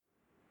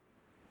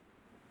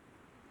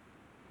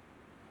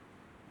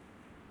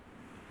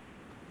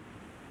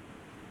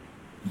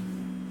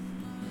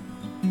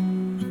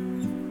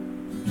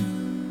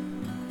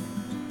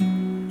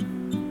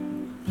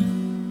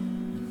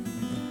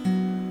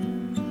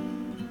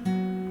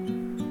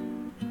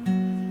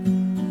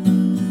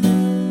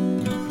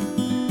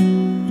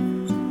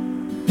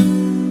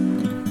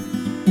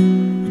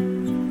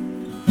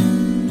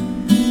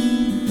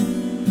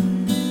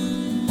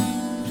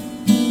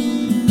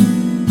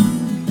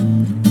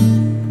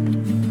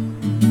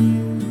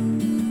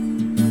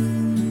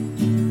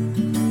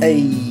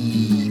Hey,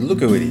 look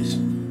who it is.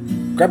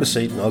 Grab a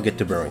seat and I'll get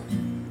to brewing.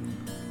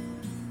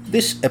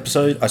 This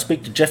episode I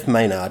speak to Jeff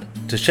Maynard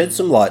to shed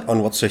some light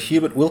on what Sir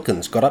Hubert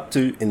Wilkins got up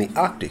to in the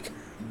Arctic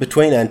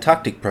between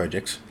Antarctic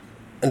projects,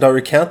 and I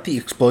recount the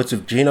exploits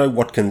of Gino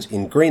Watkins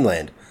in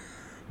Greenland,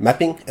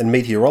 mapping and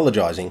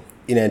meteorologising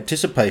in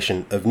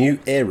anticipation of new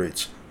air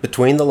routes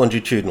between the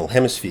longitudinal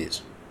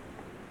hemispheres.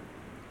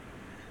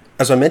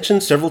 As I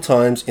mentioned several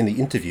times in the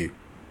interview,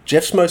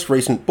 Jeff's most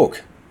recent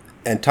book,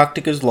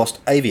 Antarctica's Lost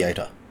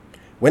Aviator,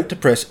 went to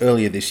press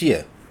earlier this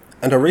year,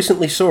 and I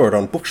recently saw it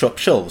on bookshop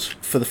shelves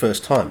for the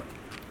first time.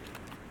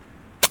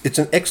 It's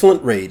an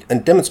excellent read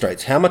and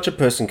demonstrates how much a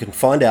person can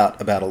find out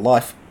about a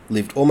life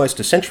lived almost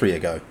a century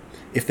ago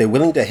if they're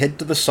willing to head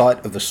to the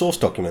site of the source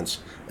documents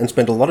and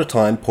spend a lot of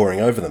time poring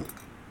over them.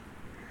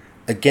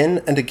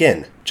 Again and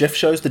again, Jeff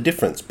shows the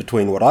difference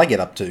between what I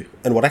get up to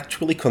and what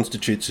actually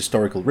constitutes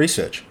historical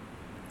research,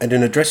 and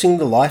in addressing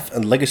the life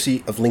and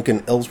legacy of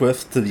Lincoln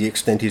Ellsworth to the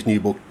extent his new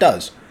book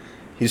does,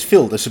 he's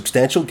filled a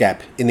substantial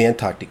gap in the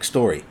Antarctic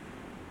story.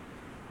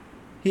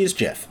 Here's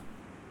Jeff.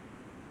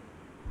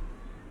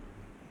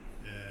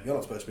 Yeah. You're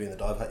not supposed to be in the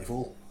dive hut, you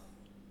fool.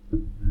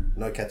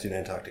 No cats in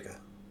Antarctica.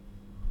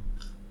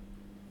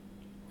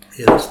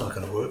 Yeah, that's not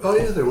going to work. Oh,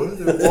 yeah, there were.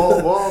 There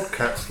were wild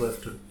cats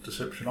left at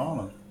Deception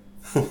Island.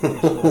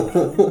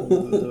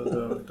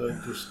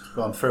 They've just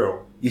gone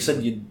feral. You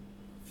said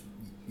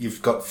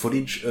you've got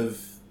footage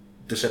of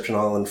Deception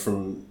Island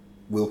from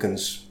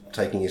Wilkins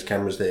taking his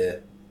cameras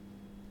there.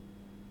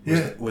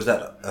 Was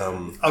that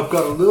I've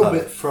got a little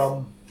bit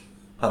from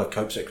part of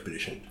Cope's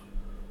expedition?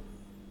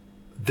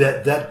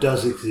 that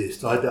does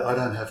exist. I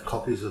don't have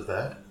copies of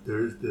that.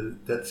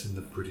 That's in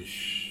the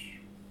British,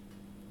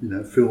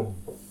 film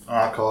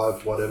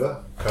archive,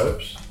 whatever.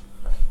 Cope's,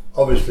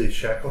 obviously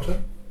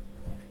Shackleton.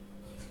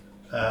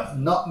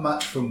 Not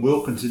much from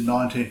Wilkins in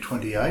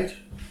 1928.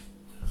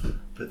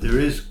 But there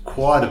is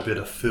quite a bit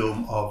of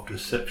film of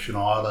Deception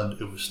Island.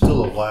 It was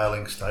still a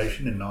whaling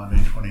station in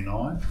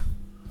 1929.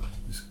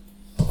 There's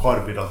quite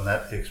a bit on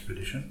that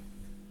expedition.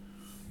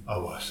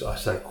 Oh, I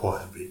say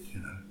quite a bit,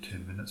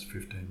 10 minutes,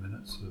 15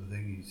 minutes sort of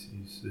thing.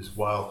 There's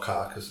whale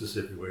carcasses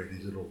everywhere in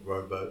his little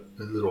rowboat,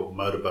 a little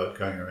motorboat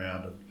going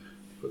around, and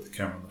put the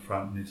camera on the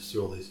front, and you just see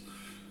all these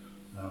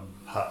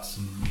huts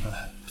and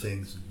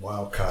things, and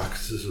whale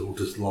carcasses all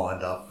just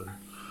lined up and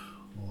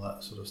all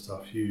that sort of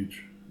stuff.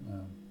 Huge.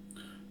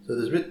 So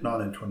there's a bit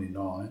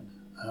 1929,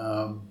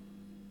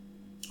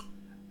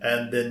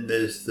 and then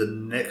there's the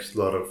next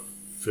lot of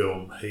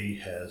film he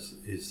has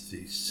is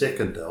the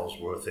second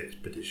Ellsworth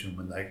expedition,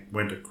 when they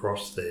went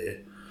across there.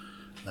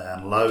 They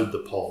unload the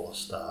Polar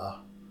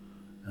Star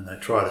and they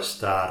try to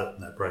start it,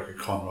 and they break a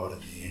conrod in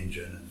the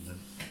engine, and then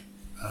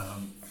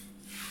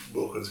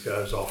Wilkins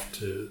goes off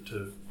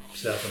to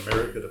South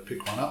America to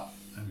pick one up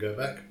and go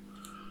back,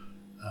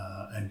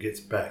 and gets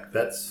back.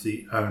 That's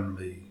the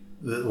only...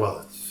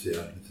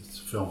 it's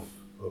a film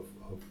of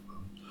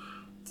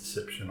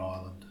Deception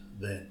Island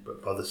then.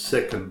 But by the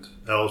second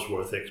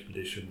Ellsworth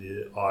expedition,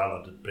 the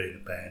island had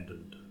been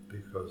abandoned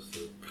because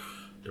the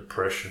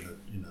depression,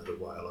 the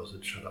whalers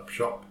had shut up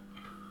shop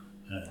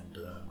and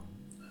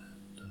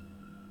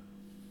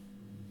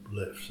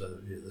left. So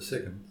yeah, the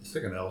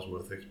second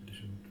Ellsworth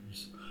expedition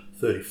was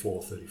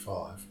 34,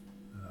 35.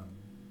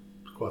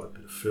 Quite a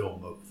bit of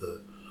film of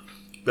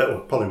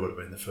probably would have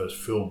been the first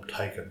film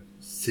taken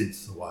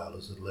since the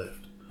whalers had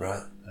left.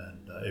 Right.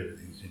 And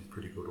everything's in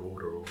pretty good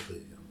order, all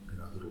the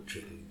little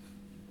jetties,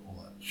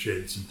 all that,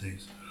 sheds and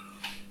things.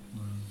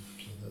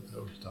 So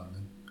that was done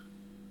then.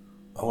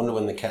 I wonder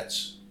when the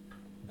cats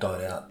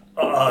died out.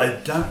 I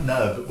don't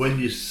know, but when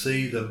you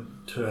see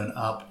them turn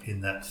up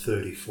in that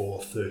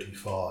 34,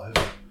 35,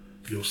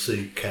 you'll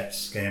see cats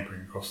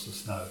scampering across the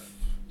snow.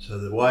 So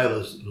the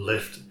whalers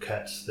left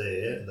cats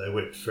there. They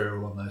went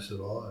feral and they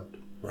survived.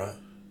 Right.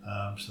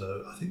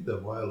 So I think the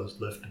whalers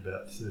left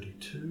about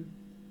 32.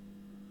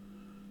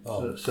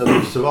 Oh. So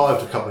they've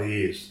survived a couple of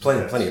years.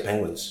 Plenty of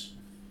penguins.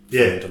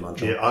 Yeah, to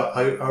munch on. yeah.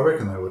 I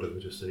reckon they would have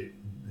just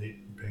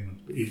eaten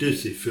penguins. But you do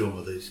see film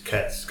of these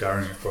cats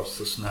scurrying across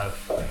the snow,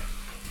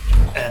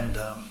 and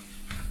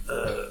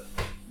the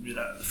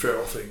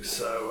feral things.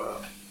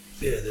 So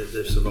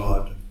they've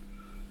survived and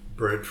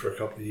bred for a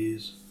couple of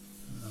years.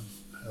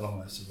 How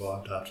long they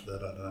survived after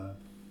that, I don't know.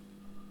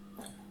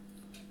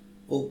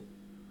 Well,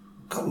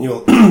 gotten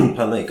you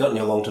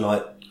along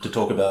tonight to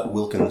talk about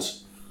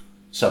Wilkins'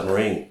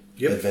 submarine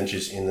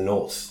adventures in the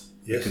north.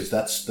 Yes. Because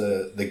that's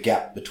the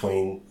gap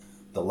between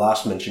the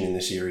last mention in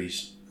the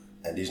series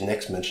and his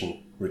next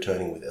mention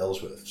returning with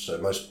Ellsworth. So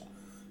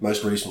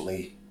most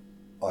recently,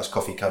 Ice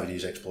Coffee covered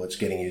his exploits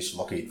getting his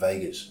Lockheed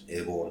Vegas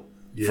airborne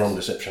from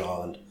Deception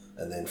Island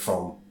and then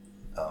from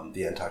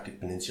the Antarctic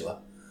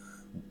Peninsula.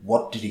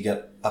 What did he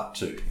get up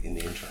to in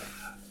the interim?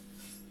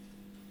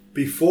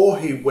 Before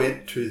he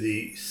went to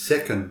the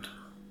second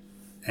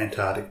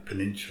Antarctic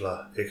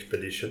Peninsula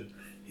expedition,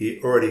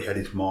 he already had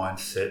his mind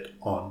set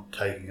on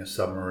taking a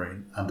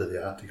submarine under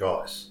the Arctic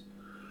ice.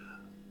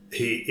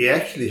 He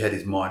actually had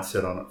his mind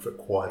set on it for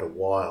quite a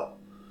while.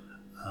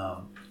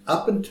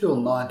 Up until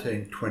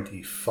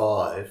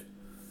 1925,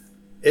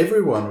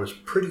 everyone was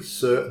pretty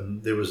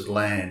certain there was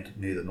land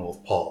near the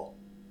North Pole.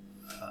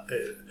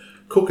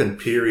 Cook and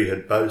Peary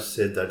had both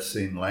said they'd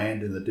seen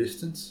land in the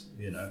distance.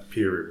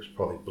 Peary was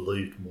probably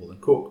believed more than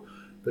Cook,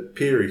 but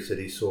Peary said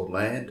he saw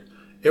land.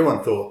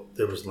 Everyone thought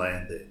there was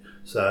land there.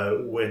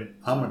 So when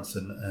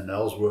Amundsen and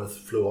Ellsworth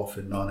flew off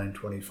in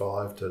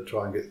 1925 to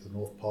try and get to the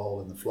North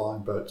Pole in the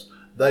flying boats,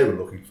 they were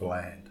looking for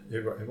land.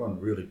 Everyone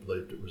really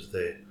believed it was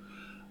there.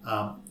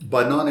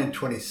 By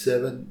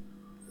 1927,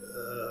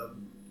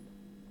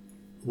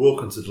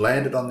 Wilkins had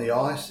landed on the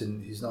ice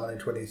in his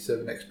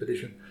 1927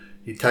 expedition.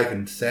 He'd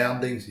taken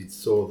soundings. He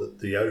saw that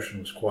the ocean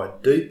was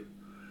quite deep.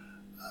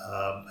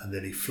 And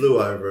then he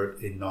flew over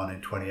it in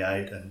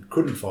 1928 and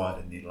couldn't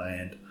find any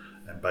land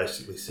and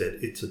basically said,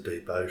 it's a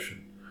deep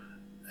ocean.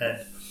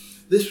 And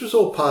this was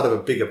all part of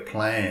a bigger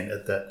plan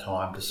at that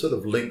time to sort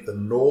of link the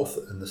North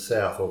and the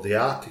South, or the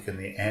Arctic and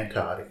the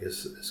Antarctic,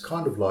 as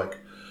kind of like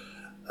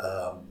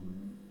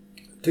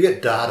to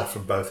get data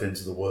from both ends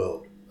of the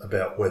world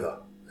about weather.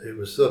 It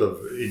was sort of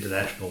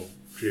International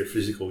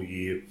Geophysical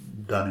Year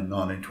done in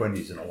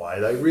 1920s in a way.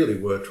 They really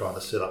were trying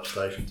to set up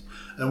stations.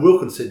 And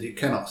Wilkins said you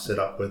cannot set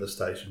up weather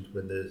stations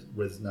when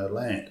there's no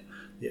land.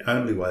 The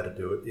only way to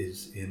do it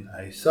is in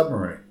a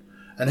submarine.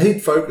 And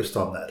he'd focused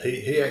on that.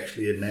 He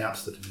actually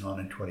announced that in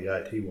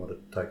 1928 he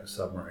wanted to take a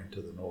submarine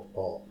to the North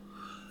Pole.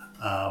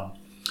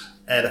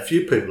 And a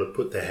few people had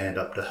put their hand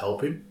up to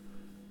help him.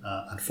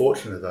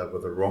 Unfortunately, they were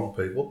the wrong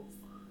people.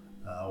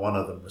 One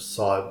of them was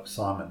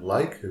Simon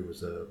Lake, who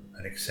was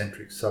an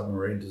eccentric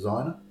submarine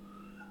designer.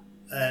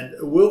 And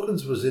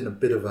Wilkins was in a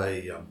bit of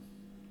a...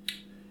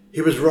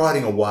 he was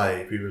riding a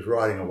wave. He was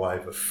riding a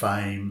wave of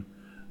fame.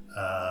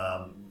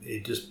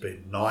 He'd just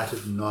been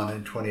knighted in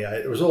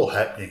 1928. It was all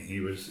happening. He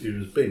was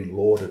being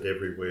lauded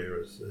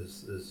everywhere as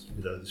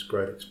this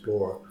great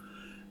explorer.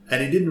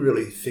 And he didn't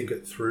really think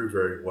it through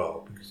very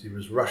well, because he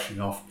was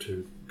rushing off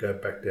to go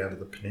back down to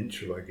the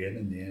peninsula again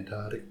in the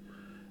Antarctic.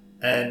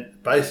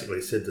 And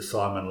basically said to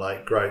Simon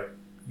Lake, great,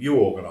 you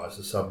organise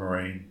the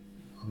submarine.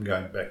 I'm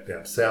going back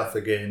down south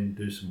again,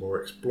 do some more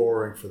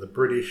exploring for the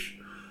British.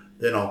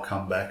 Then I'll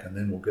come back and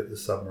then we'll get the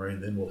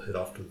submarine, then we'll head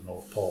off to the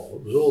North Pole.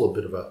 It was all a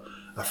bit of a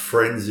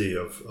frenzy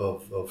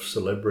of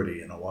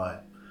celebrity in a way.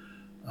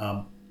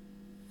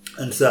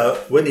 And so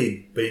when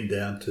he'd been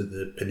down to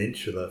the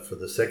peninsula for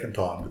the second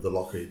time with the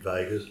Lockheed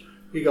Vegas,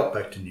 he got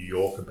back to New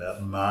York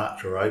about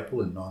March or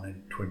April in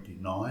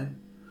 1929.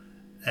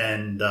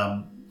 And,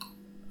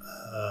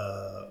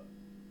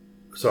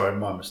 sorry,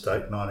 my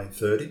mistake,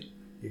 1930.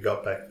 He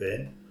got back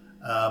then.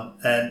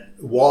 And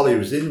while he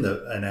was in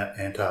the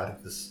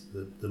Antarctic,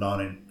 the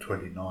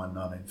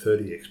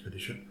 1929-1930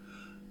 expedition,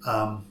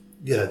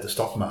 the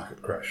stock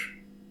market crash.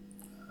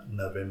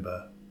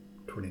 November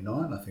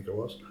 29, I think it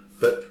was.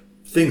 But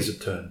things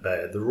had turned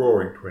bad. The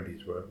roaring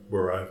 20s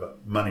were over.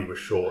 Money was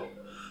short.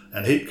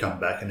 And he'd come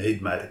back and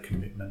he'd made a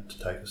commitment to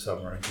take a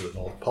submarine to the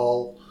North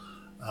Pole.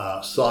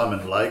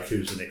 Simon Lake,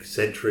 who's an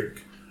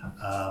eccentric,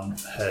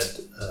 had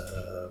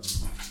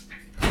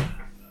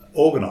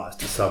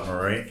organised a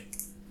submarine,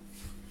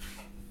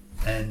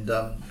 and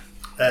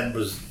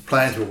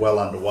plans were well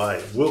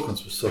underway.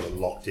 Wilkins was sort of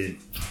locked in.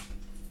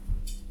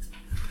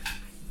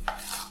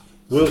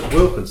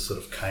 Wilkins sort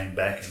of came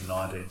back in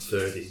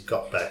 1930,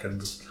 got back and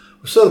was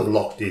sort of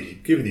locked in.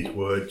 He'd given his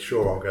word,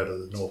 sure, I'll go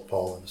to the North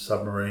Pole in a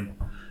submarine.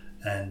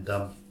 And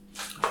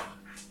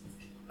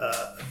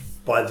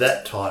by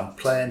that time,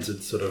 plans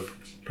had sort of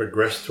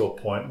progressed to a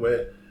point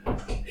where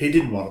he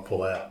didn't want to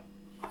pull out.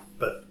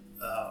 But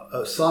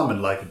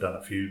Simon Lake had done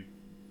a few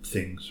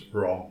things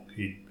wrong.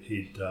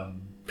 He'd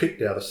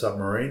picked out a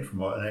submarine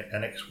from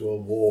an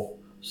ex-World War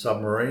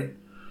submarine.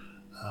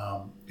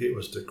 It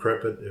was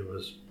decrepit, it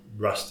was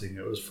rusting,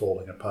 it was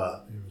falling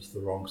apart. It was the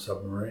wrong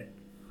submarine.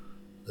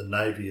 The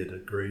Navy had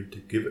agreed to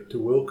give it to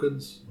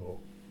Wilkins, or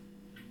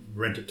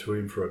rent it to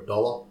him for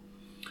 $1.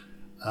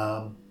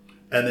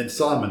 And then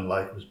Simon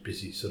Lake was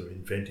busy sort of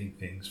inventing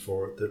things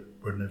for it that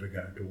were never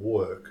going to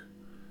work.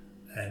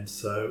 And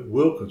so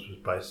Wilkins was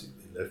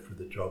basically left with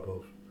the job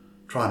of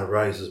trying to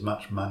raise as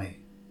much money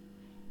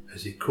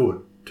as he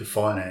could to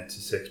finance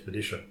this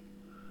expedition.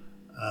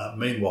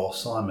 Meanwhile,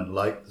 Simon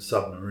Lake, the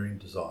submarine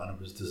designer,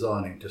 was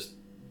designing just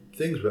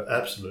things were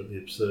absolutely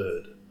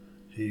absurd.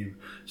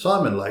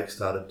 Simon Lake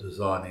started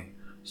designing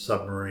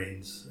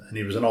submarines, and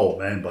he was an old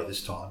man by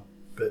this time,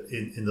 but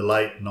in the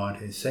late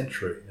 19th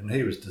century, and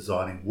he was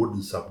designing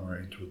wooden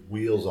submarines with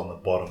wheels on the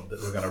bottom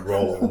that were going to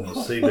roll along the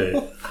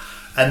seabed.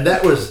 And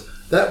that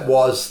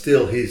was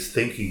still his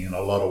thinking in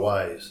a lot of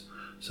ways.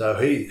 So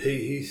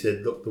he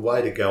said, look, the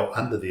way to go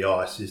under the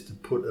ice is to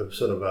put a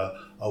sort of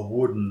a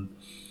wooden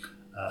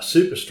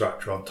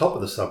superstructure on top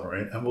of the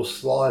submarine, and we'll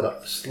slide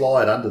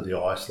under the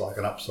ice like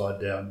an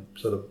upside down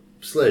sort of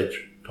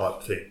sledge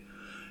type thing.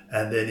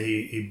 And then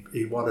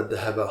he wanted to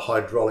have a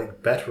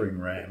hydraulic battering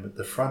ram at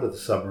the front of the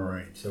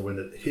submarine, so when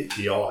it hit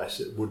the ice,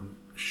 it wouldn't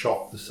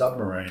shock the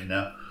submarine.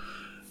 Now,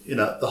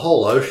 the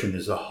whole ocean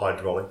is a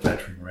hydraulic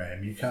battering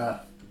ram. You can't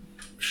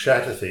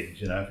shatter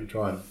things, if you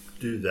try and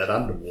do that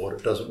underwater,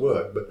 it doesn't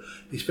work. But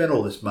he spent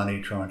all this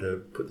money trying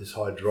to put this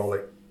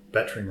hydraulic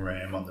battering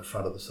ram on the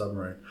front of the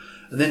submarine.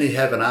 And then he'd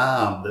have an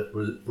arm that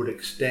would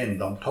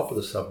extend on top of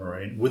the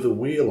submarine with a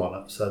wheel on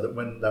it, so that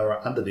when they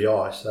were under the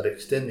ice, they'd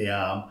extend the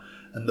arm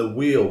and the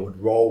wheel would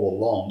roll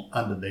along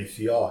underneath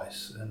the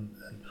ice. And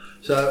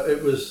so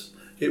it was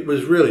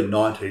really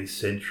 19th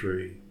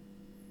century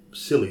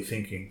silly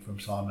thinking from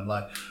Simon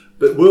Lake.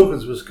 But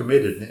Wilkins was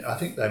committed. I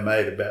think they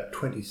made about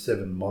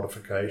 27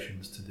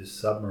 modifications to this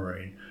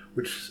submarine,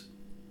 which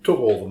took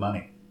all the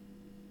money.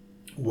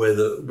 With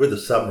a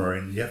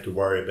submarine, you have to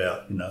worry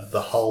about,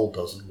 the hull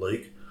doesn't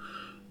leak.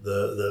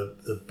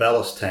 The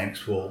ballast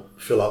tanks will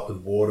fill up with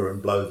water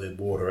and blow their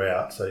water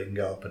out so you can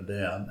go up and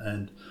down.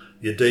 And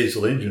your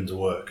diesel engines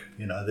work.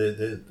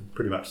 They're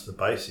pretty much the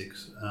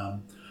basics.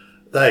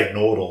 They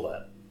ignored all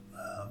that.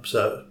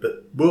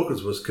 But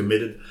Wilkins was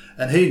committed,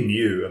 and he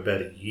knew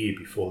about a year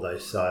before they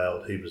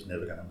sailed he was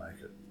never going to make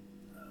it.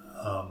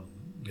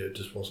 It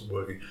just wasn't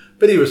working.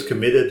 But he was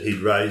committed. He'd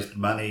raised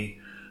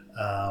money.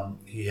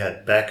 He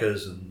had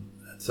backers, and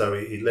so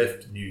he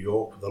left New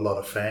York with a lot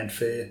of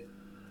fanfare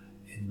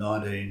in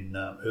early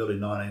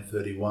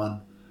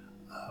 1931.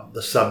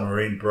 The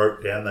submarine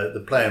broke down.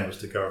 The plan was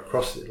to go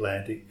across the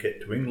Atlantic, get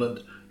to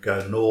England,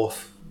 go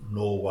north,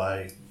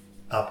 Norway,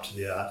 up to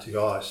the Arctic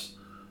ice.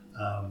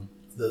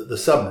 The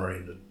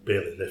submarine had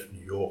barely left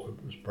New York.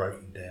 It was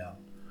breaking down.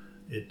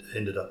 It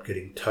ended up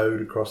getting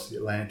towed across the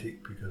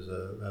Atlantic because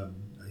a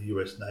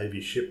US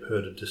Navy ship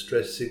heard a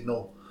distress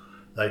signal.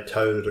 They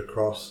towed it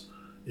across.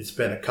 It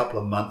spent a couple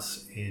of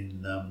months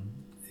in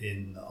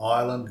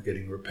Ireland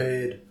getting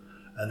repaired,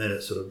 and then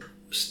it sort of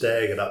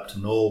staggered up to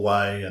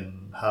Norway,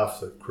 and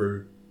half the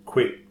crew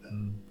quit.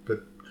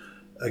 But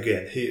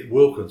again,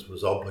 Wilkins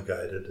was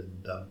obligated,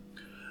 and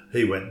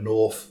he went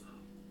north.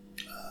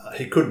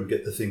 He couldn't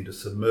get the thing to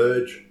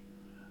submerge,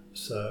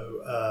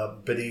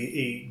 but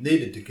he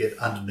needed to get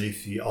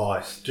underneath the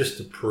ice just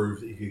to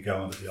prove that he could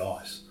go under the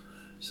ice.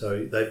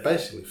 So they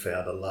basically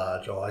found a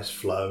large ice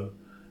floe,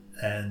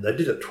 and they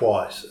did it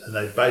twice, and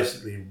they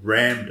basically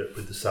rammed it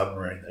with the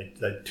submarine.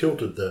 They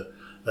tilted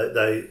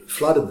they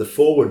flooded the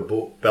forward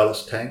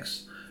ballast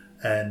tanks,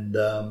 and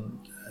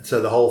so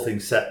the whole thing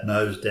sat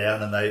nose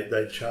down, and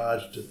they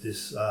charged at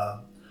this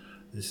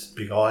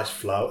big ice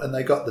floe, and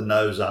they got the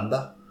nose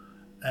under.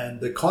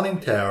 And the conning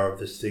tower of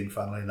this thing,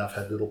 funnily enough,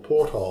 had little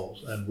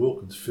portholes, and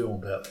Wilkins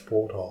filmed out the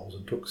portholes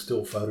and took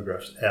still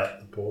photographs out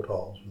the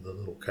portholes with a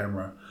little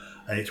camera,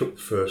 and he took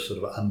the first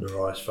sort of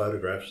under ice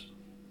photographs.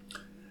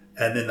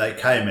 And then they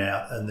came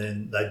out, and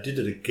then they did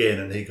it again,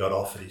 and he got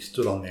off, and he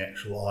stood on the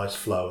actual ice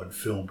floe and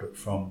filmed it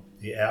from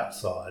the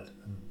outside,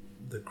 and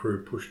the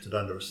crew pushed it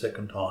under a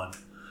second time.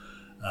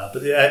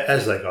 But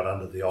as they got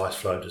under, the ice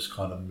floe just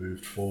kind of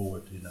moved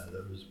forward.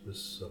 There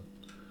was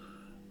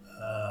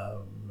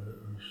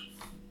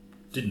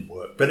didn't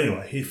work. But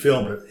anyway, he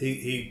filmed it.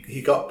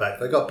 He got back.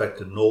 They got back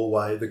to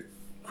Norway. The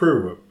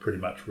crew were pretty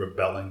much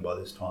rebelling by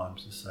this time,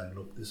 just saying,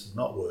 look, this is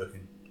not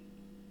working.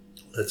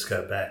 Let's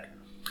go back.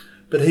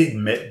 But he'd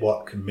met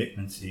what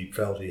commitments he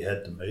felt he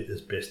had to meet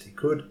as best he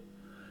could.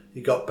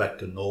 He got back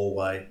to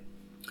Norway,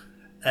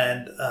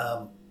 and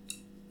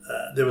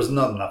there was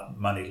not enough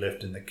money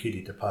left in the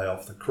kitty to pay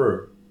off the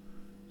crew.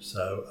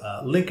 So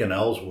Lincoln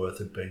Ellsworth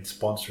had been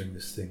sponsoring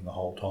this thing the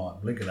whole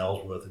time. Lincoln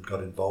Ellsworth had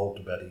got involved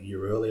about a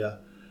year earlier,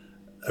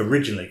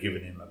 originally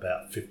given him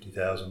about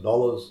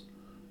 $50,000.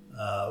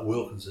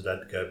 Wilkins had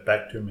to go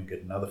back to him and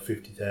get another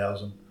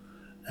 $50,000.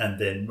 And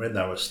then when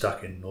they were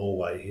stuck in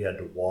Norway, he had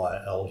to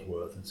wire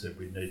Ellsworth and said,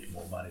 we need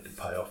more money to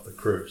pay off the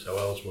crew. So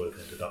Ellsworth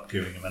ended up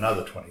giving him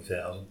another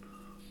 $20,000.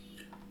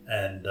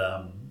 And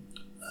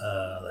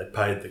they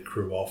paid the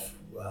crew off.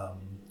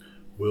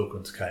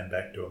 Wilkins came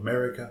back to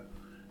America,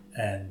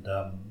 and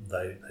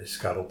they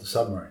scuttled the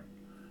submarine.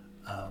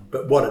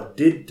 But what it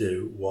did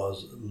do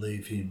was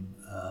leave him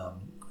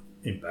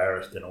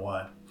embarrassed in a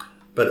way,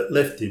 but it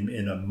left him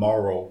in a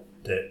moral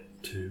debt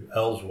to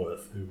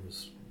Ellsworth,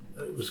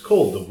 it was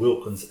called the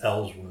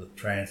Wilkins-Ellsworth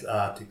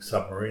Trans-Arctic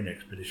Submarine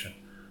Expedition.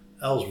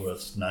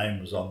 Ellsworth's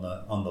name was on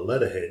the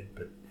letterhead,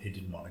 but he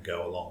didn't want to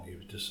go along. He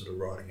was just sort of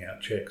writing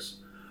out checks.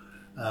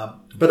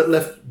 But it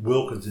left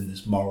Wilkins in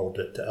this moral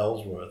debt to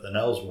Ellsworth, and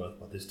Ellsworth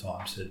by this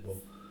time said,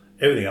 well,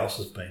 everything else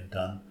has been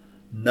done.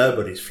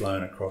 Nobody's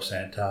flown across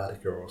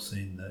Antarctica or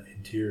seen the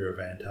interior of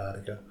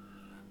Antarctica.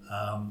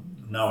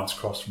 No one's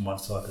crossed from one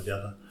side to the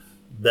other.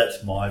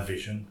 That's my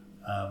vision.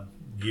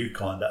 You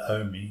kind of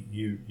owe me.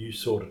 You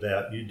sort it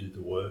out. You do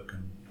the work,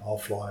 and I'll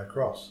fly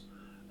across.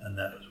 And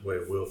that was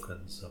where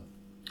Wilkins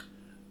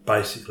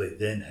basically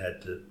then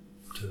had to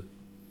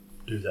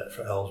do that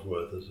for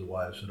Ellsworth as a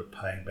way of sort of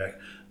paying back.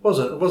 It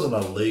wasn't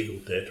a legal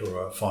debt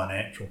or a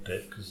financial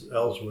debt because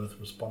Ellsworth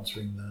was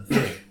sponsoring the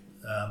thing.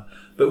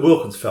 But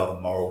Wilkins felt a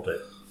moral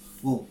debt.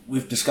 Well,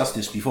 we've discussed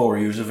this before.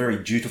 He was a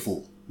very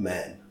dutiful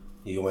man.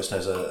 He almost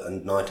has a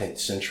 19th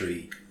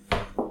century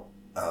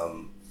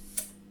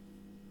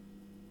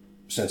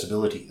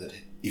sensibility that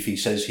if he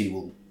says he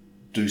will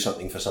do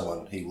something for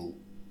someone, he will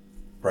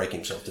break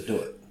himself to do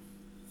it.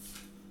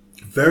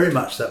 Very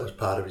much that was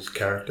part of his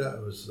character.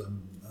 It was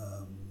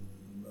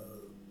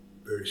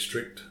very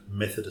strict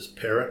Methodist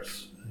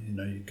parents. You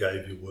know, you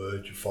gave your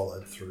word, you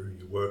followed through,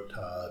 you worked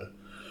hard.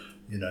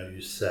 You know,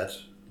 you sat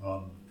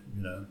on,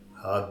 you know,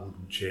 hard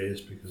wooden chairs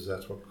because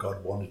that's what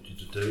God wanted you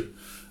to do.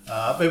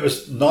 It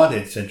was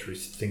 19th century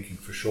thinking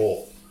for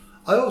sure.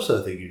 I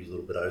also think he was a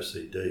little bit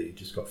OCD. He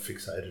just got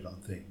fixated on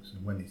things.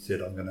 And when he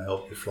said, "I'm going to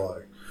help you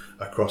fly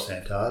across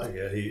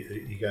Antarctica,"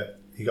 he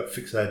got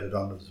fixated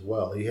on it as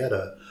well. He had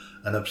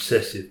an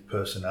obsessive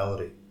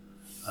personality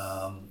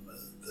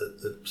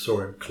that saw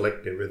him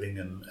collect everything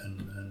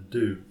and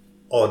do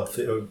odd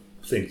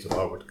things that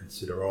I would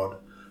consider odd.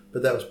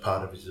 But that was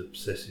part of his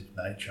obsessive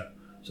nature.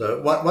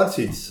 So once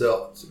he'd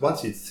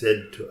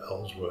said to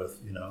Ellsworth,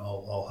 you know,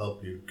 I'll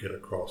help you get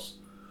across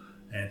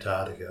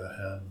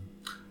Antarctica,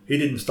 he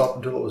didn't stop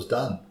until it was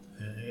done.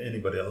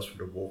 Anybody else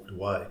would have walked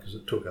away because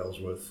it took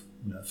Ellsworth,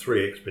 you know,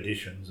 3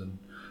 expeditions and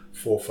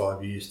 4 or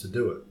 5 years to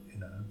do it, you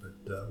know.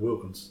 But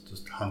Wilkins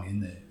just hung in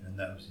there, and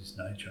that was his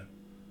nature.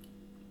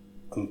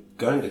 I'm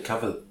going to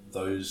cover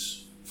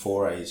those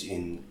forays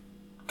in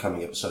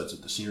coming episodes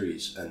of the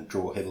series and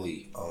draw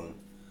heavily on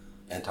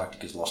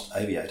Antarctica's Lost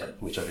Aviator,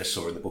 which I just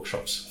saw in the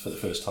bookshops for the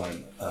first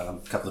time a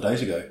couple of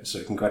days ago.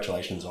 So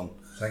congratulations on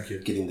Thank you.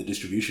 Getting the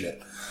distribution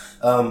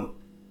out.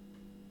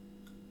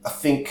 I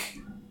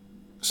think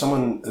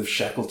someone of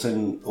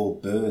Shackleton or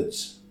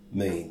Bird's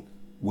mien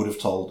would have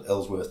told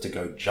Ellsworth to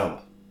go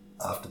jump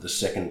after the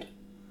second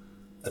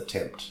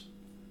attempt.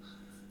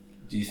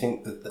 Do you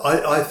think that...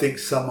 I think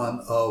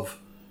someone of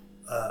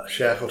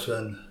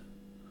Shackleton,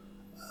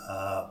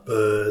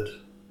 Bird,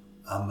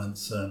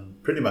 Amundsen,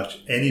 pretty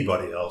much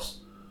anybody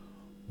else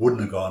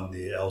wouldn't have gone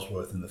near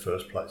Ellsworth in the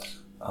first place.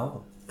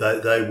 Oh.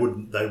 They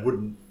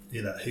wouldn't,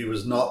 you know, he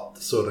was not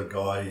the sort of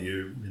guy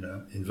you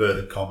know,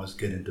 inverted commas,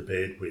 get into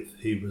bed with.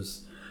 He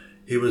was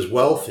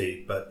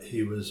wealthy, but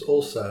he was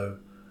also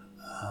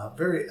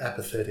very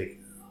apathetic.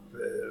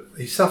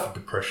 He suffered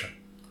depression.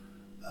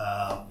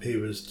 He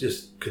was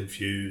just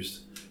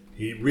confused.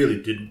 He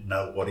really didn't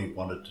know what he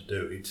wanted to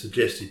do. He'd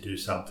suggest he'd do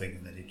something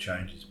and then he'd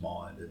change his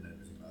mind and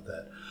everything like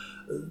that.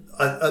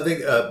 I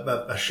think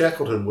a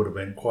Shackleton would have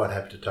been quite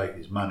happy to take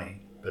his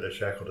money, but a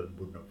Shackleton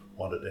wouldn't have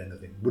wanted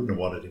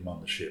him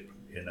on the ship.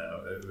 You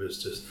know, it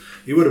was just,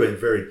 he would have been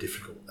very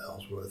difficult,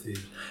 Ellsworth.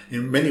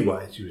 In many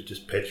ways, he was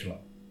just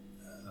petulant.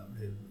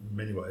 In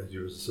many ways, he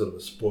was sort of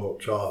a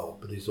spoiled child,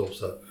 but he's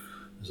also,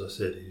 as I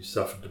said, he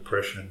suffered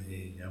depression.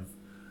 He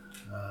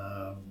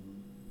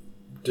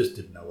just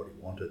didn't know what he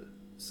wanted.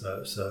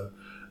 So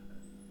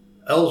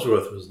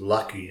Ellsworth was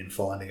lucky in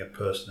finding a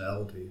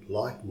personality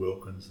like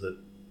Wilkins that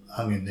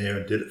hung in there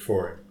and did it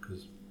for him,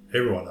 because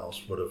everyone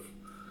else would have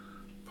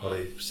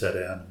probably sat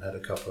down and had a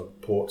couple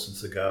of ports and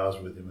cigars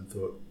with him and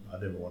thought, I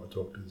never want to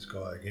talk to this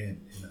guy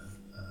again. You know,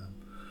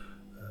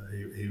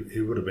 he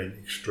would have been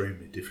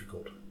extremely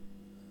difficult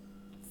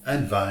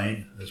and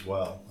vain as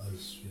well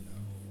as, you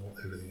know,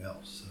 everything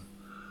else. So,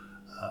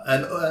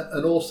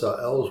 and also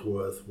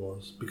Ellsworth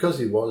was, because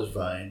he was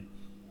vain,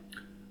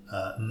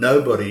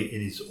 nobody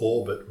in his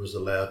orbit was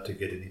allowed to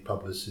get any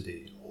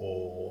publicity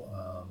or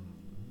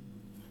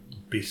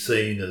be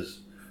seen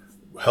as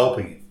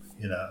helping him.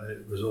 You know,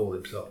 it was all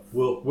himself.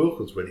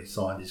 Wilkins, when he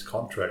signed his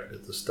contract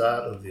at the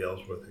start of the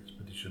Ellsworth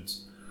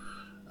expeditions,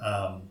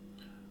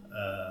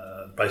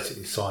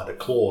 basically signed a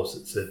clause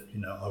that said, you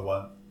know,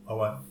 I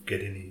won't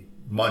get any,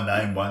 my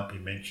name won't be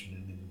mentioned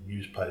in the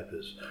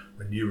newspapers.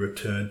 When you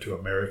return to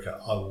America,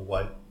 I will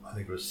wait, I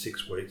think it was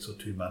 6 weeks or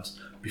 2 months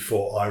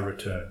before I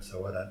return,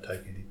 so I don't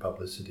take any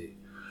publicity.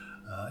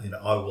 You know,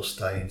 I will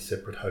stay in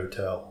separate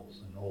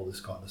hotels and all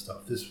this kind of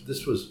stuff.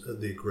 This was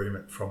the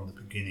agreement from the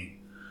beginning.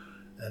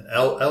 And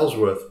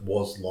Ellsworth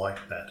was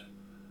like that.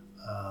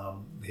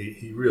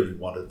 He really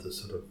wanted the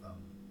sort of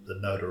the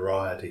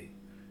notoriety.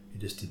 He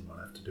just didn't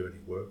want to have to do any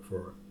work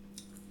for it.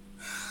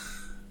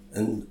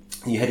 And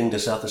are you heading to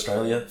South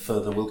Australia for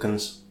the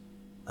Wilkins?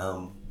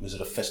 Was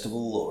it a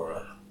festival or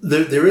a...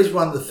 There is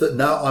one.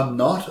 No, I'm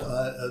not.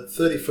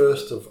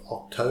 31st of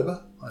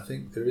October, I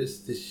think there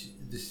is this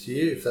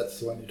year, if that's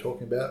the one you're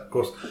talking about. Of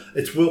course,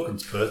 it's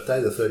Wilkins' birthday,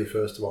 the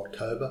 31st of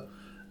October,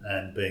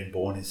 and being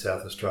born in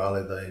South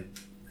Australia,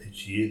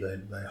 each year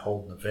they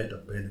hold an event.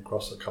 I've been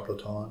across a couple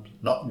of times,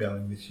 not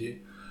going this year,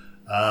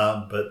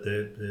 but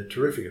they're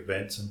terrific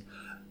events. And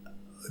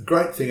the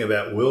great thing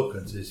about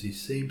Wilkins is he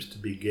seems to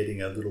be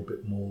getting a little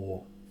bit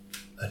more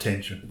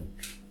attention,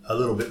 a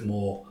little bit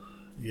more.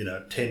 You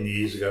know, 10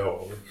 years ago,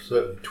 or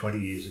certainly 20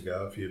 years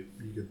ago, if you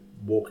could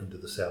walk into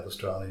the South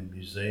Australian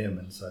Museum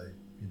and say,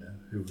 you know,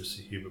 who was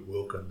Sir Hubert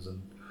Wilkins,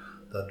 and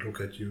they'd look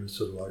at you as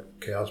sort of like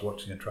cows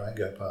watching a train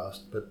go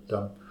past. But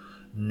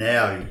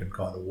now you can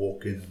kind of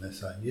walk in and they're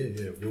saying,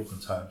 yeah,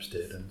 Wilkins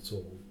Homestead, and it's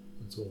all.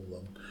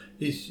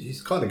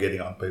 He's kind of getting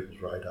on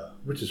people's radar,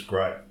 which is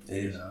great.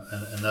 You know,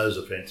 and those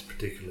events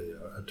particularly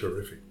are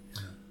terrific.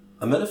 You know.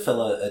 I met a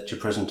fella at your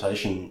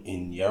presentation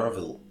in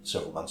Yarraville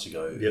several months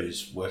ago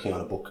who's working on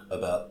a book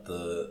about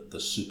the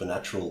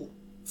supernatural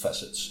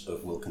facets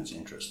of Wilkins'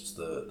 interests,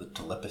 the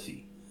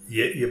telepathy.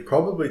 You're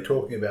probably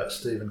talking about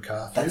Stephen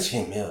Carthew. That's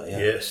him, yeah.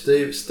 Yeah,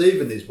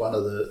 Stephen is one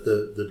of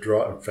the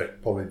in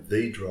fact, probably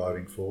the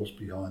driving force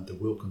behind the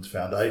Wilkins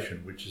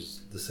Foundation, which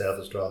is the South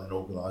Australian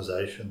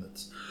organisation.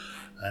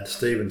 And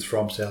Stephen's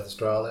from South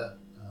Australia,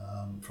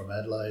 from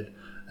Adelaide,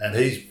 and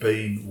he's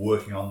been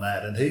working on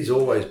that. And he's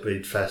always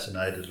been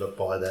fascinated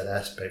by that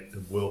aspect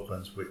of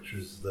Wilkins, which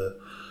is the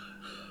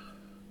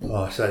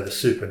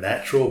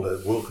supernatural,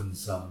 but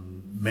Wilkins'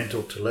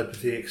 mental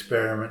telepathy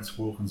experiments,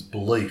 Wilkins'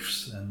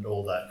 beliefs and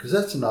all that, because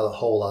that's another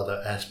whole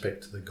other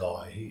aspect to the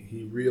guy.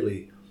 He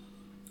really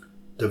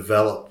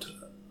developed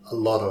a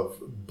lot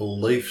of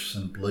beliefs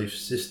and belief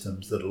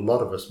systems that a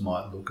lot of us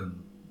might look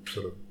and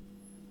sort of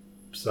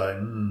say,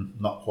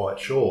 not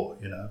quite sure,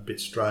 a bit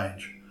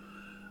strange.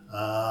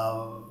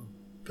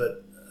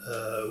 But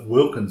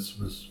Wilkins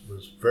was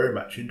very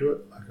much into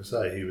it. Like I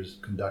say, he was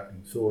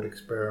conducting thought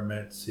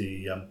experiments.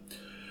 The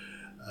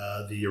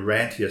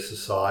Urantia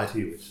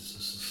Society, which is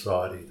a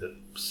society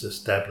that's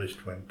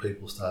established when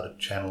people started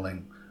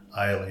channeling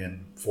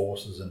alien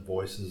forces and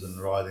voices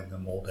and writing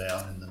them all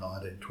down in the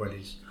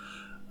 1920s.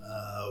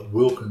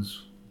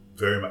 Wilkins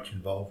very much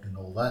involved in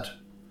all that.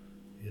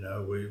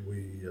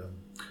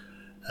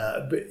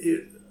 But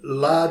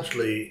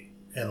largely,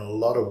 in a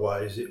lot of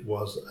ways, it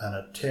was an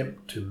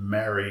attempt to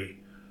marry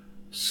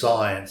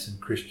science and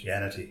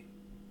Christianity.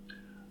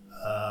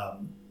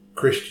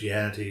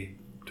 Christianity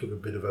took a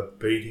bit of a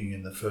beating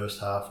in the first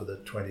half of the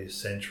 20th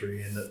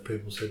century, in that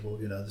people said, well,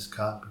 this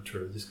can't be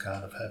true, this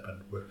can't have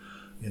happened.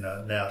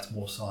 Now it's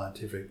more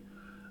scientific,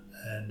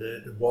 and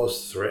it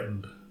was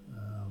threatened.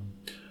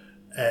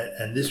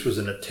 And this was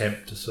an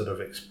attempt to sort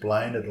of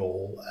explain it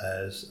all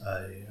as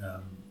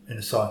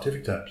in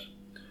scientific terms.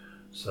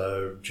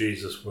 So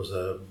Jesus was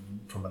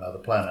from another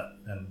planet,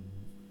 and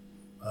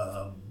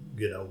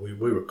we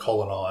were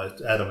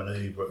colonised. Adam and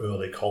Eve were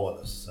early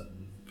colonists, and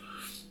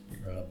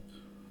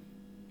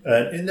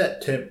in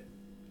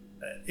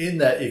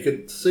that you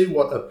could see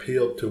what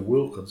appealed to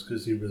Wilkins,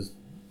 because he was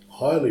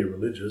highly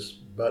religious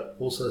but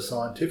also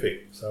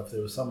scientific. So if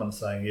there was someone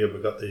saying,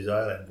 we've got these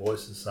alien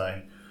voices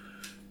saying,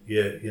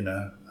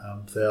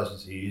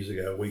 thousands of years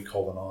ago we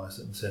colonised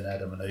it and sent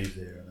Adam and Eve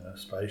there in a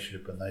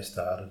spaceship and they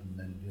started, and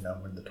then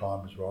when the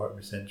time was right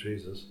we sent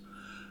Jesus.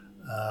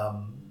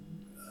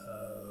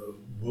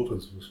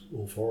 Wilkins was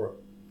all for it.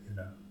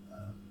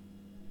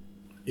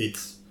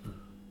 It's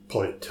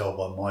probably tell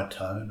by my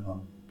tone,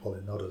 I'm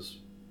probably not as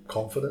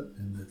confident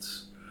in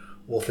its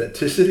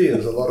authenticity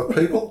as a lot of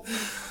people.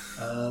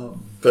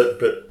 But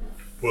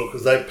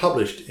because they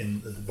published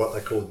in what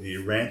they called the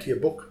Urantia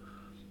book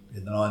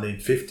in the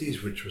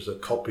 1950s, which was a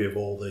copy of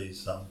all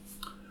these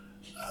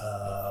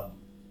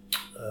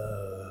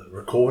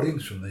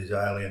recordings from these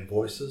alien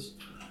voices.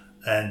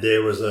 And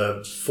there was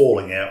a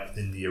falling out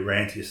within the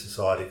Urantia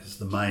Society, because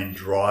the main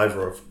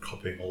driver of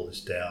copying all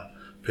this down,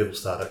 people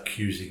started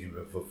accusing him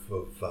of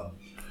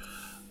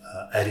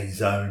adding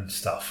his own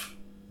stuff.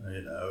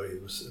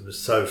 It was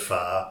so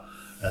far,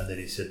 and then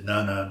he said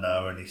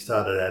no, and he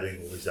started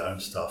adding all his own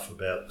stuff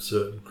about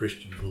certain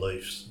Christian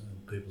beliefs.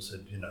 And people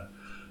said,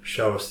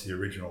 show us the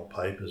original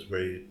papers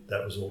where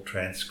that was all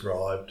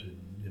transcribed, and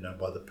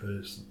by the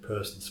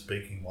person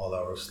speaking while they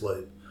were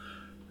asleep.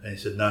 And he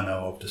said,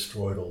 no, I've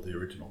destroyed all the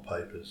original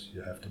papers.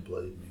 You have to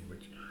believe me,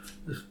 which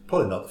is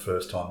probably not the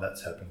first time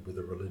that's happened with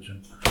a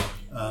religion.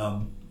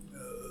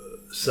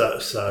 So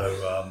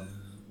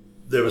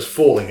there was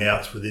falling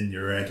outs within the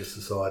Urantia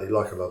Society,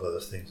 like a lot of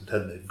those things. It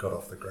hadn't even got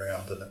off the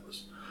ground, and it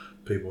was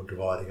people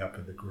dividing up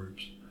into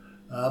groups.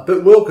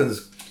 But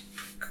Wilkins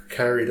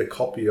carried a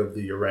copy of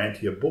the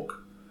Urantia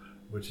book,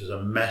 which is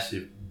a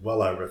massive,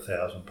 well over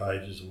 1,000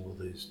 pages of all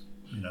these,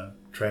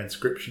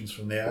 transcriptions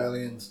from the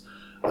aliens.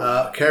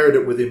 Carried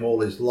it with him all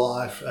his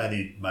life, and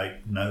he'd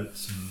make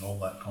notes and all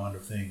that kind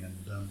of thing, and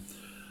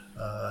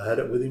had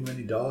it with him when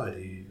he died.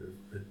 It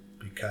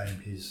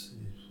became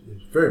it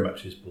was very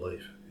much his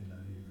belief. He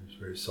was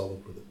very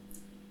solid with it.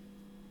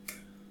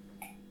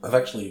 I've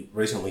actually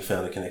recently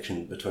found a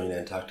connection between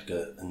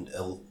Antarctica and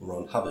L.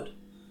 Ron Hubbard.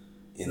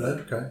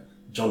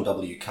 John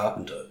W.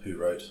 Carpenter, who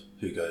wrote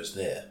Who Goes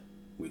There,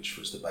 which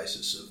was the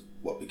basis of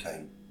what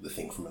became The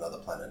Thing from Another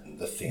Planet and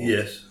The Thing.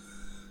 Yes.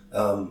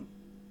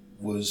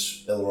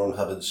 Was L. Ron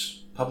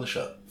Hubbard's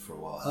publisher for a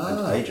while,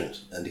 and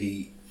agent, and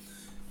he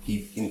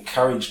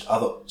encouraged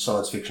other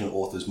science fiction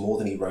authors more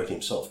than he wrote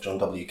himself. John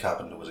W.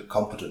 Carpenter was a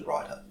competent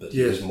writer, but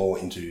he was more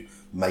into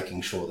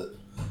making sure that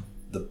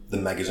the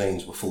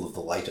magazines were full of the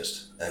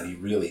latest, and he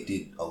really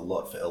did a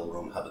lot for L.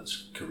 Ron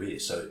Hubbard's career.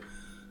 So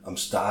I'm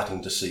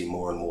starting to see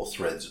more and more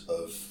threads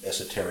of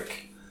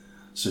esoteric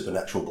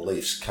supernatural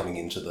beliefs coming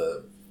into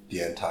the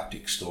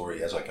Antarctic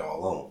story as I go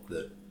along.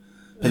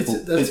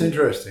 That's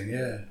interesting,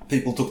 yeah.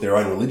 People took their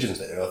own religions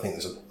there. I think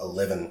there's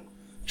 11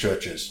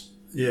 churches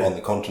on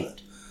the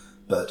continent.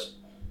 But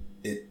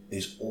it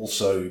is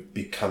also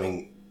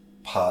becoming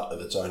part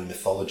of its own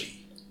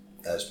mythology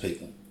as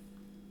people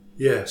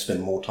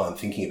spend more time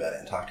thinking about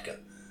Antarctica.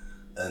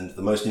 And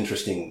the most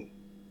interesting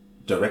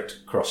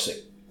direct crossing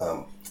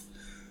with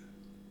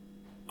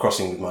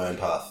my own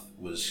path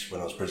was when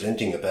I was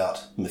presenting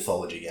about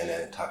mythology and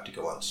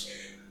Antarctica once.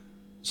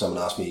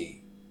 Someone asked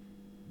me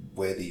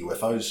where the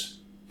UFOs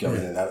go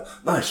in and out.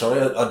 No, sorry,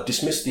 I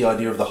dismissed the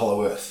idea of the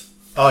hollow Earth.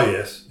 Oh,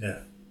 yes, yeah.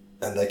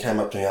 And they came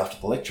up to me after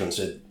the lecture and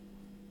said,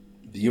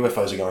 the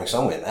UFOs are going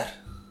somewhere, Nat.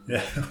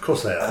 Yeah, of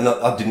course they are. And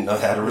I didn't know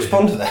how to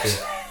respond to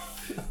that.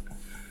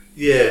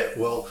 Yeah,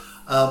 well,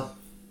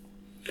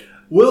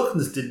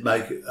 Wilkins did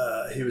make,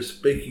 he was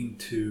speaking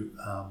to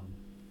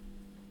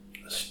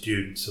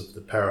students of the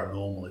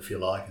paranormal, if you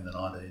like, in the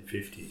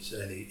 1950s,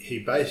 and he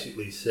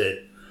basically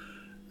said,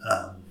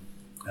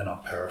 and I'm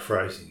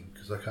paraphrasing him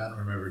because I can't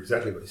remember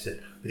exactly what he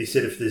said, but he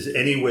said if there's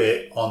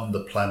anywhere on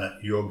the planet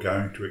you're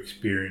going to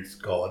experience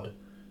God,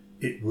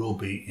 it will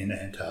be in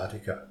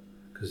Antarctica,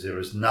 because there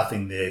is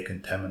nothing there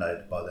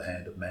contaminated by the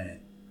hand of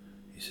man.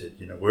 He said,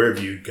 wherever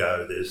you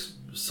go, there's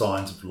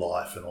signs of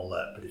life and all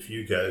that, but if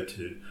you go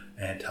to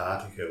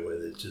Antarctica where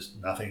there's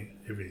just nothing,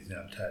 everything's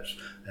untouched,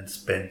 and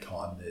spend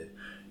time there,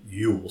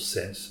 you will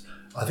sense,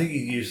 I think he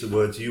used the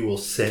words, you will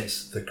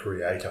sense the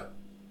Creator.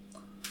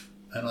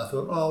 And I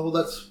thought, oh, well,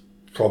 that's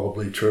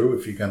probably true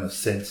if you're going to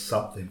sense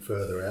something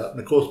further out. And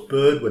of course,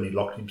 Bird, when he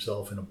locked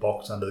himself in a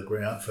box under the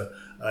ground for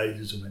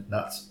ages and went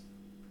nuts,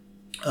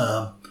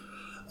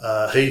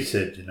 he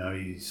said,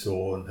 he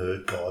saw and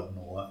heard God and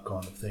all that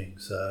kind of thing.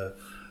 So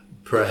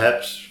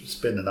perhaps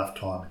spend enough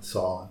time in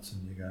silence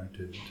and you're going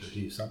to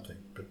hear something.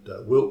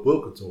 But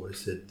Wilkins always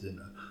said,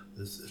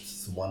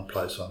 it's the one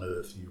place on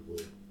earth you will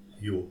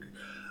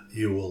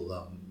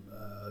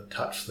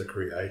touch the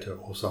Creator,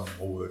 or some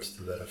more words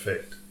to that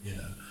effect.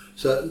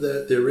 So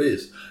there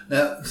is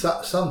now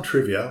some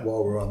trivia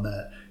while we're on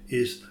that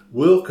is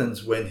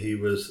Wilkins, when he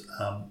was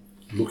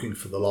looking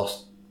for the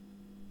lost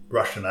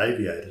Russian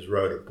aviators,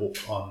 wrote a book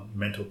on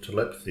mental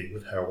telepathy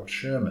with Harold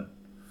Sherman,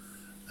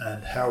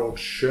 and Harold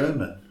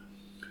Sherman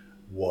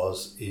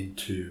was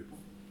into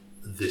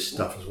this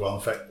stuff as well.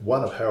 In fact,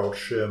 one of Harold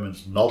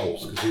Sherman's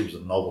novels, because he was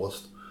a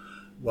novelist,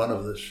 one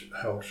of the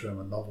Harold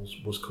Sherman novels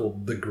was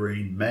called The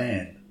Green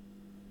Man,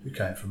 who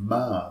came from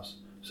Mars.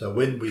 So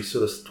when we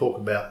sort of talk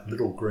about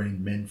little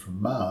green men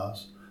from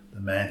Mars, the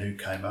man who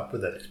came up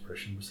with that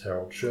expression was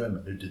Harold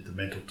Sherman, who did the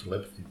mental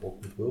telepathy book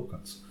with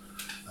Wilkins.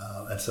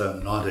 And so in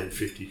the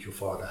 1950s, you'll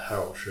find a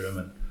Harold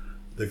Sherman,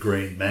 The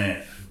Green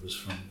Man, who was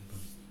from,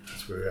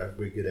 that's where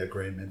we get our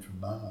green men from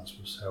Mars,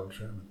 was Harold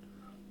Sherman.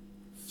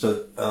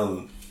 So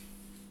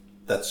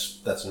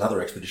that's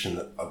another expedition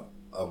that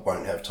I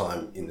won't have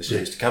time in the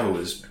series to cover,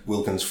 was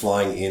Wilkins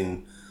flying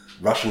in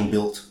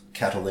Russian-built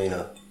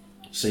Catalina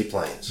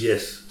seaplanes.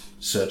 Yes.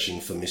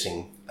 Searching for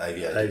missing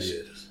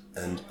aviators.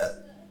 And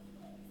at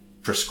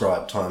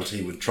prescribed times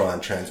he would try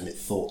and transmit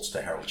thoughts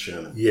to Harold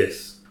Sherman.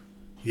 Yes.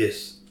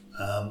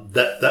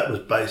 That was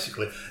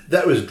basically,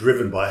 that was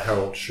driven by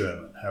Harold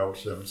Sherman. Harold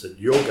Sherman said,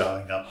 you're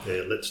going up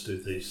there, let's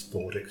do these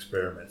thought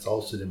experiments.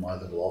 I'll sit in my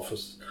little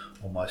office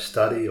or my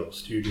study or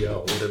studio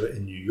or whatever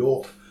in New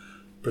York.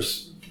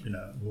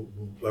 We'll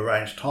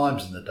arrange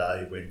times in the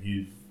day when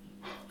you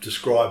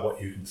describe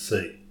what you can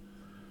see.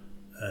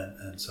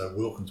 And so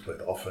Wilkins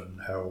went off and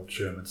Harold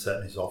Sherman sat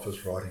in his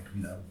office writing,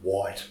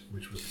 white,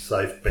 which was a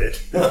safe bet,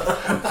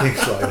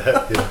 things like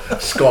that,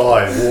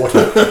 sky,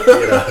 water,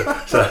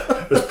 so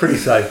it was pretty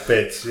safe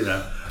bets,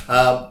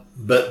 but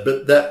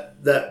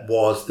that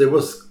was, there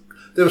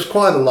was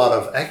quite a lot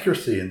of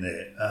accuracy in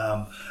there,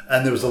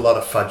 and there was a lot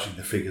of fudging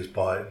the figures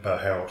by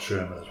Harold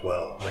Sherman as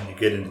well. When you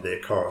get into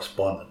their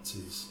correspondence,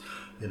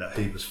 he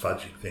was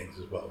fudging things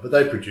as well. But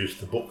they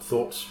produced the book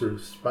Thoughts Through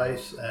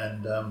Space,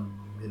 and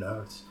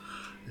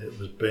it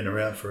was been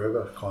around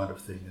forever kind of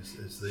thing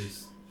as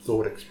these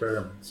thought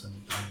experiments.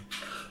 And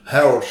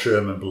Harold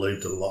Sherman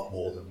believed it a lot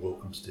more than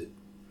Wilkins did.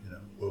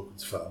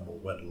 Wilkins far more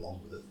went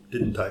along with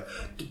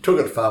it. Took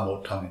it far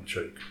more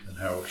tongue-in-cheek than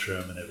Harold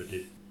Sherman ever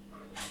did.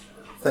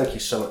 Thank you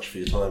so much for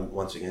your time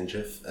once again,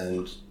 Jeff,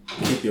 and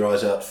keep your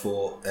eyes out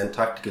for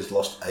Antarctica's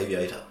Lost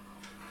Aviator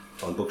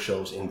on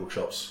bookshelves in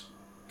bookshops.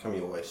 Coming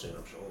your way soon,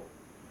 I'm sure.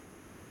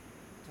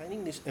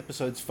 Maintaining this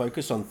episode's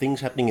focus on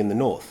things happening in the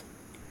north,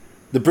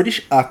 the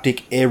British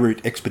Arctic Air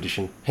Route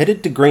Expedition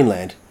headed to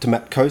Greenland to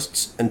map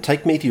coasts and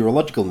take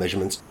meteorological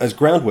measurements as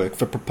groundwork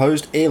for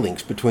proposed air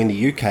links between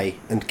the UK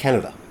and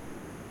Canada.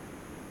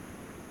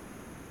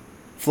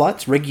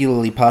 Flights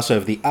regularly pass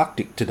over the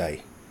Arctic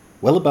today,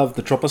 well above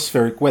the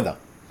tropospheric weather,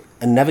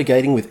 and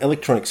navigating with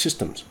electronic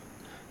systems.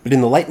 But in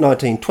the late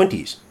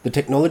 1920s, the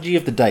technology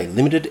of the day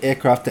limited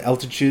aircraft to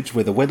altitudes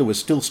where the weather was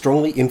still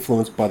strongly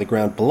influenced by the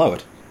ground below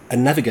it,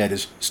 and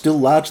navigators still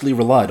largely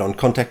relied on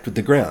contact with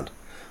the ground,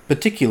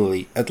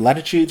 particularly at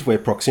latitudes where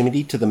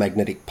proximity to the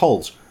magnetic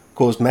poles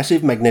caused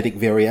massive magnetic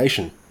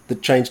variation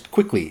that changed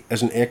quickly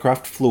as an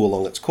aircraft flew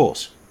along its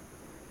course.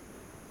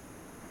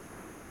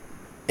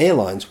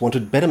 Airlines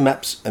wanted better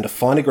maps and a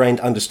finer-grained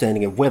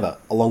understanding of weather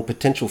along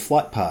potential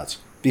flight paths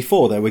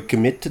before they would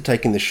commit to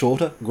taking the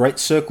shorter Great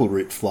Circle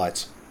route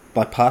flights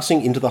by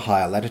passing into the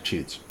higher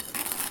latitudes.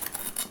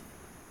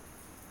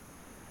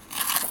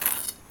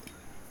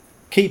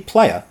 Key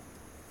player,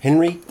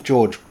 Henry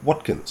George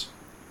Watkins,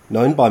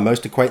 known by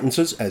most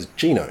acquaintances as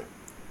Gino,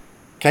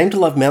 came to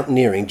love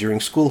mountaineering during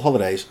school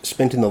holidays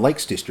spent in the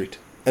Lakes District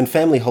and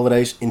family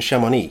holidays in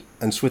Chamonix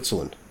and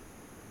Switzerland.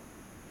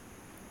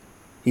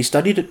 He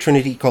studied at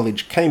Trinity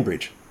College,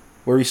 Cambridge,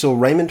 where he saw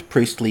Raymond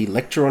Priestley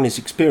lecture on his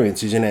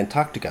experiences in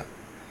Antarctica,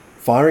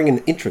 firing an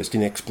interest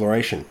in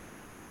exploration.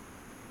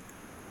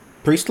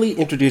 Priestley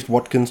introduced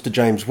Watkins to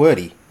James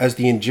Wordie as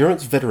the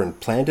Endurance veteran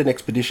planned an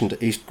expedition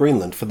to East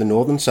Greenland for the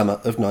northern summer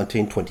of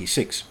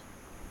 1926.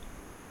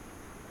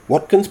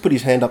 Watkins put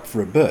his hand up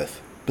for a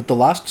berth, but the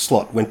last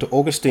slot went to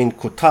Augustin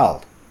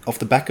Courtauld off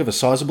the back of a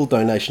sizable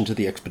donation to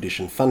the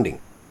expedition funding.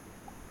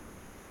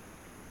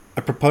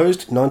 A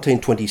proposed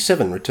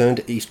 1927 return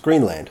to East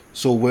Greenland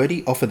saw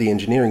Wordie offer the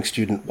engineering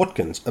student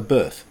Watkins a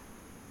berth.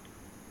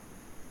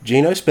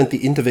 Gino spent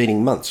the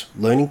intervening months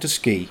learning to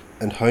ski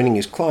and honing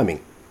his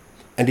climbing,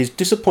 and his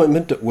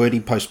disappointment at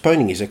Wordie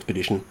postponing his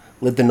expedition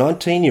led the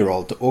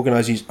 19-year-old to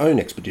organise his own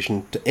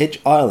expedition to Edge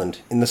Island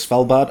in the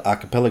Svalbard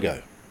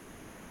archipelago.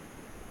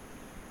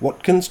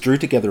 Watkins drew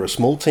together a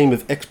small team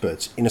of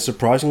experts in a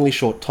surprisingly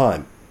short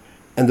time,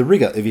 and the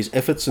rigour of his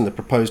efforts in the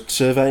proposed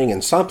surveying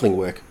and sampling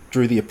work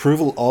drew the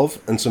approval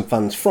of and some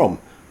funds from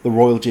the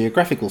Royal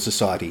Geographical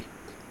Society,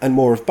 and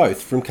more of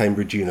both from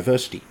Cambridge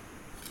University.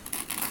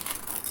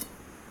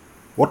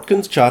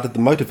 Watkins chartered the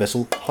motor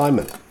vessel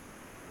Hyman,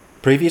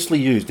 previously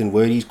used in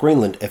Wordie's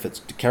Greenland efforts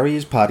to carry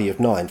his party of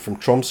 9 from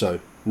Tromsø,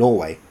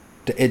 Norway,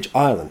 to Edge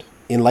Island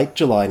in late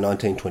July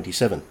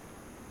 1927.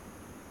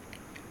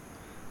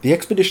 The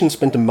expedition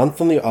spent a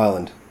month on the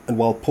island, and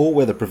while poor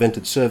weather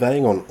prevented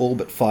surveying on all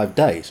but 5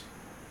 days,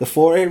 the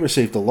foray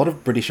received a lot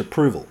of British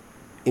approval,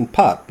 in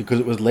part because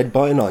it was led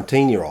by a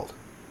 19-year-old.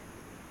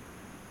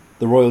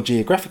 The Royal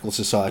Geographical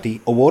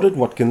Society awarded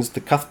Watkins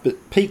the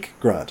Cuthbert Peak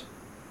Grant,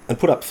 and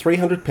put up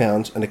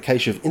 £300 and a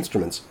cache of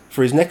instruments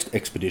for his next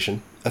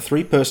expedition, a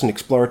 3-person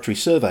exploratory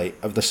survey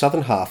of the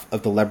southern half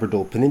of the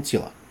Labrador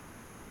Peninsula.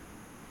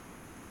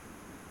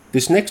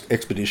 This next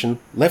expedition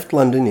left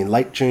London in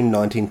late June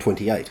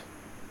 1928.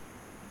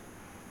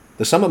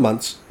 The summer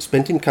months,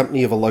 spent in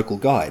company of a local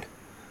guide,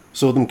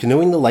 saw them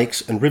canoeing the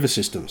lakes and river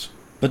systems,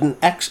 but an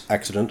axe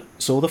accident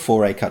saw the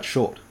foray cut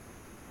short.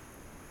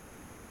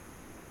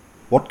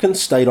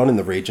 Watkins stayed on in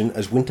the region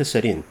as winter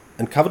set in,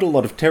 and covered a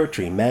lot of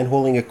territory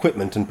man-hauling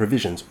equipment and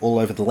provisions all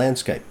over the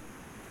landscape.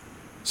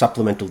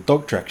 Supplemental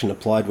dog traction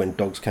applied when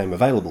dogs came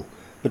available,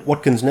 but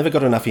Watkins never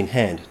got enough in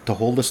hand to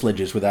haul the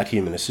sledges without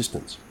human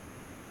assistance.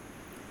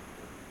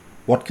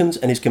 Watkins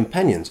and his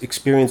companions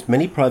experienced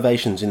many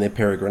privations in their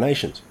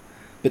peregrinations,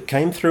 but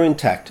came through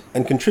intact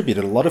and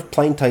contributed a lot of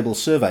plane table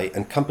survey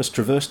and compass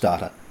traverse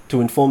data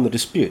to inform the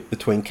dispute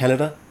between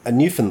Canada and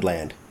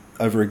Newfoundland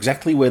over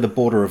exactly where the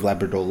border of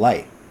Labrador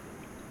lay.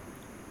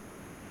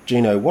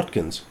 Gino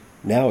Watkins,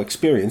 now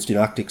experienced in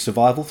Arctic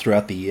survival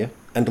throughout the year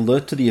and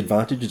alert to the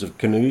advantages of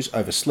canoes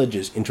over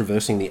sledges in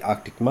traversing the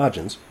Arctic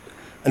margins,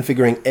 and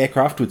figuring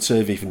aircraft would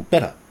serve even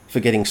better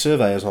for getting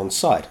surveyors on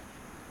site,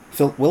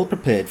 felt well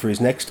prepared for his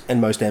next and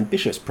most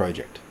ambitious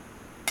project.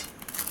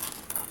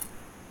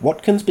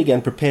 Watkins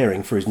began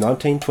preparing for his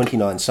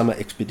 1929 summer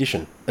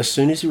expedition as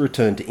soon as he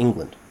returned to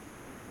England.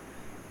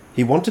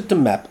 He wanted to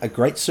map a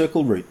Great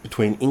Circle route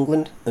between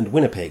England and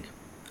Winnipeg,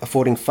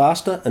 affording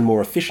faster and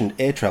more efficient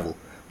air travel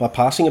by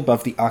passing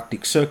above the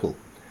Arctic Circle,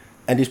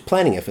 and his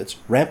planning efforts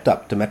ramped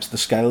up to match the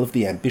scale of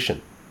the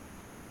ambition.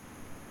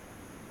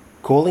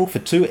 Calling for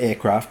 2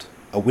 aircraft,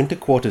 a winter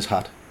quarters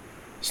hut,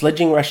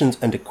 sledging rations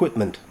and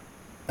equipment,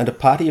 and a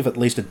party of at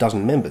least a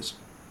dozen members,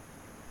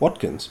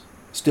 Watkins,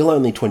 still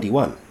only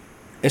 21,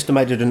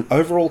 estimated an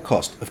overall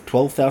cost of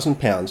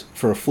 £12,000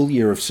 for a full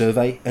year of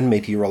survey and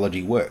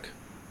meteorology work.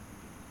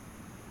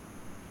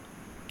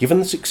 Given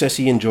the success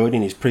he enjoyed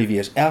in his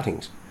previous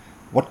outings,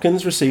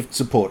 Watkins received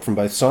support from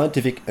both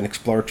scientific and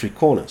exploratory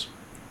corners,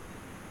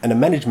 and a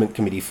management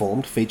committee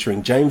formed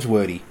featuring James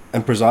Wordie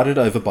and presided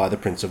over by the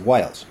Prince of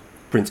Wales,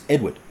 Prince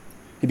Edward,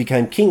 who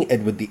became King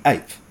Edward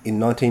VIII in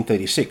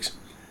 1936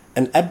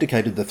 and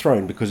abdicated the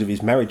throne because of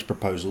his marriage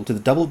proposal to the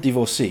double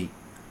divorcee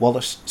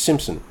Wallis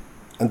Simpson,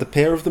 and the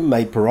pair of them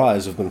made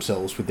pariahs of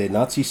themselves with their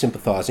Nazi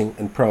sympathising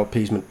and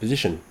pro-appeasement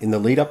position in the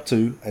lead-up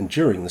to and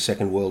during the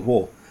Second World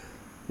War,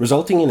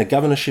 resulting in a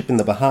governorship in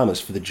the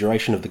Bahamas for the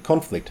duration of the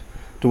conflict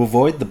to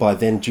avoid the by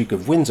then Duke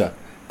of Windsor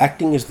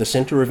acting as the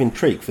centre of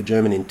intrigue for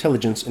German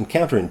intelligence and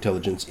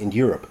counterintelligence in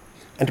Europe,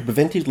 and to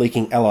prevent his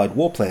leaking Allied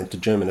war plans to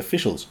German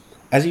officials,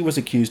 as he was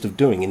accused of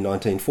doing in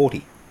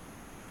 1940.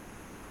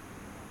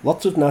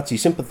 Lots of Nazi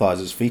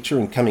sympathisers feature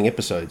in coming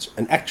episodes,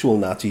 and actual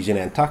Nazis in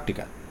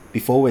Antarctica,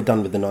 before we're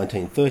done with the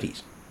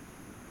 1930s.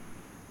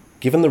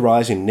 Given the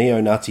rise in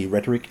neo-Nazi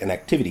rhetoric and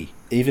activity,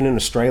 even in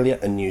Australia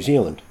and New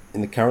Zealand, in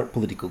the current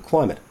political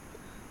climate,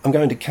 I'm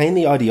going to cane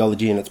the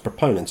ideology and its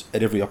proponents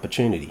at every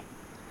opportunity.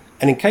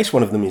 And in case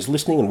one of them is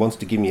listening and wants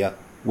to give me a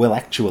 "well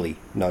actually"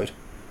 note,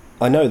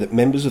 I know that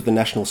members of the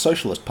National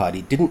Socialist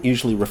Party didn't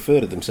usually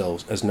refer to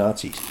themselves as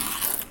Nazis.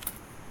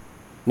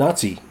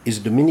 Nazi is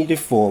a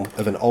diminutive form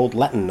of an old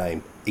Latin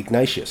name,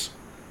 Ignatius,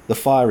 the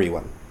fiery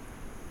one,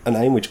 a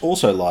name which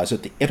also lies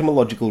at the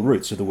etymological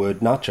roots of the word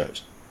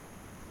nachos.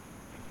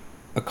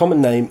 A common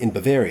name in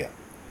Bavaria,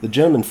 The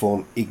German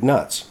form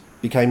Ignaz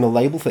became the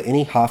label for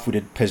any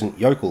half-witted peasant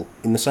yokel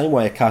in the same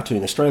way a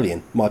cartoon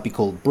Australian might be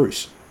called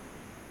Bruce.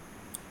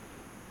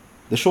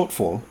 The short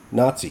form,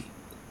 Nazi,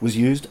 was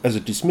used as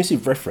a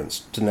dismissive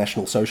reference to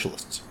National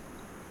Socialists.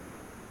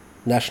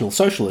 National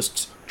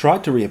Socialists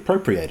tried to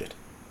reappropriate it,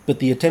 but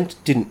the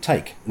attempt didn't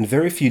take, and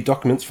very few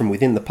documents from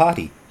within the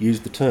party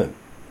used the term.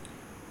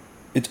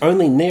 It's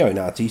only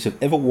neo-Nazis have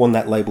ever worn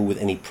that label with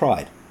any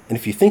pride, and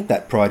if you think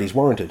that pride is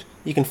warranted,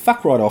 you can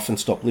fuck right off and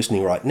stop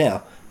listening right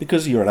now,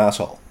 because you're an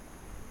asshole.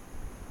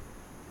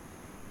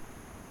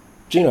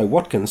 Gino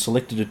Watkins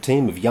selected a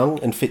team of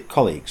young and fit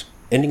colleagues,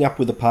 ending up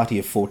with a party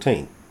of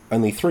 14,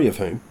 only 3 of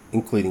whom,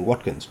 including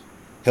Watkins,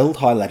 held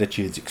High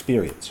Latitude's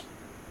experience.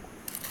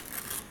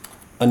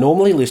 I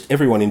normally list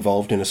everyone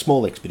involved in a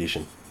small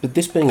expedition, but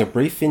this being a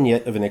brief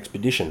vignette of an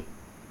expedition,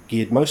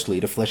 geared mostly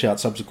to flesh out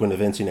subsequent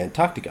events in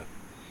Antarctica,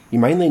 you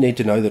mainly need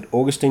to know that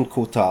Augustin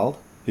Courtauld,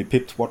 who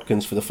pipped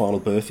Watkins for the final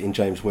berth in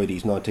James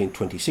Wordie's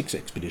 1926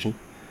 expedition,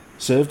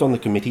 served on the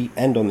committee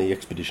and on the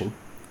expedition,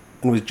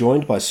 and was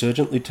joined by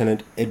Sergeant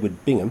Lieutenant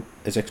Edward Bingham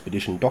as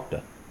expedition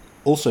doctor,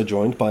 also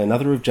joined by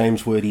another of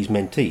James Wordie's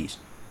mentees,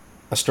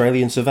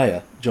 Australian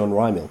surveyor John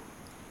Rymill,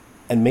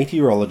 and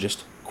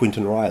meteorologist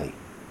Quinton Riley.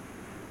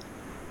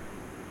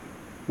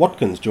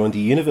 Watkins joined the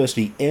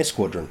University Air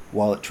Squadron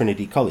while at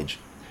Trinity College,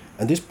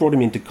 and this brought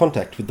him into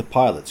contact with the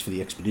pilots for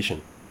the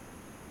expedition.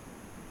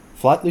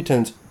 Flight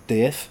Lieutenants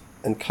Death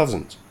and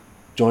Cousins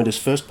joined as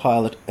first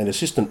pilot and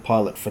assistant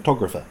pilot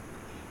photographer,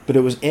 but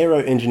it was aero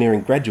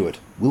engineering graduate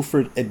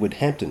Wilfred Edward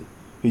Hampton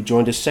who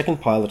joined as second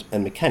pilot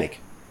and mechanic,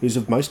 who's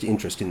of most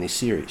interest in this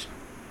series.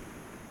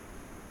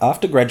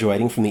 After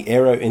graduating from the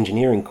aero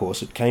engineering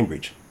course at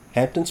Cambridge,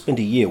 Hampton spent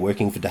a year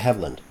working for de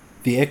Havilland,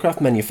 the aircraft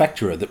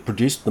manufacturer that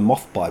produced the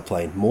moth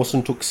biplane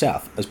Mawson took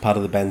south as part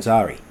of the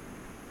Banzari.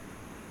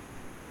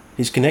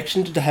 His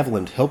connection to de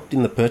Havilland helped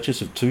in the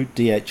purchase of 2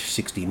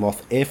 DH-60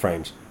 Moth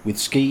airframes with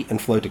ski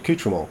and float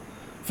accoutrement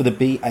for the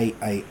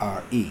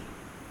BAARE.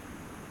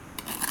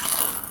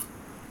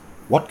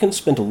 Watkins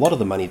spent a lot of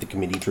the money the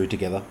committee drew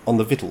together on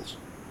the victuals,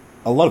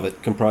 a lot of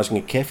it comprising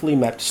a carefully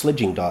mapped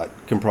sledging diet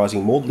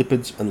comprising more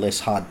lipids and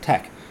less hard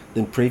tack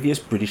than previous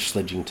British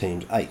sledging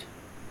teams ate.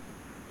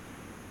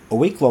 A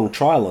week-long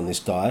trial on this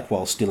diet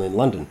while still in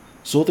London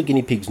saw the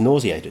guinea pigs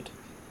nauseated,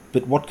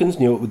 but Watkins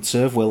knew it would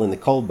serve well in the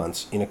cold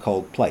months in a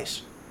cold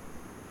place.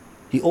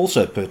 He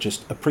also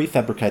purchased a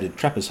prefabricated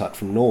trapper's hut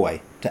from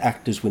Norway to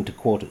act as winter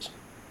quarters.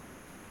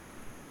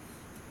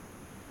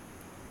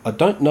 I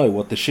don't know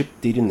what the ship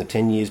did in the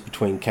 10 years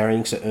between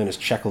carrying Sir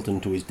Ernest Shackleton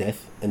to his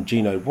death and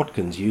Gino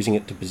Watkins using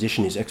it to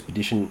position his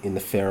expedition in the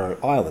Faroe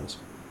Islands,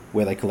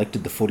 where they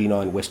collected the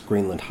 49 West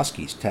Greenland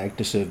Huskies tagged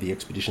to serve the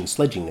expedition's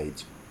sledging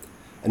needs,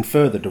 and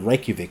further to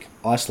Reykjavik,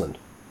 Iceland,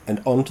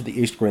 and on to the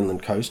East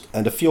Greenland coast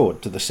and a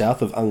fjord to the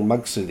south of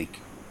Angmagsvik,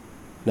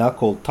 now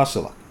called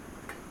Tassilak.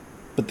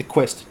 But the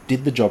quest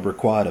did the job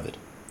required of it,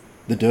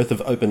 the dearth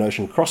of open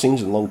ocean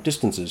crossings and long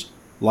distances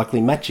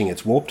likely matching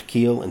its warped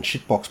keel and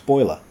shitbox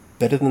boiler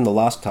better than the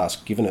last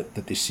task given it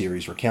that this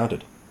series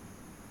recounted.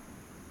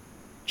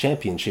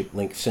 Championship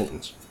length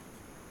sentence.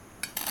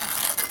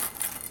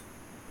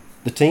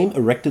 The team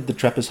erected the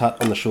trapper's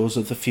hut on the shores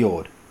of the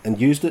fjord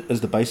and used it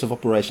as the base of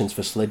operations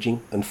for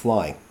sledging and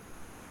flying.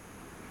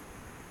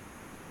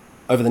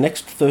 Over the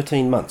next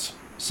 13 months,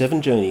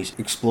 7 journeys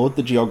explored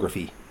the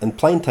geography and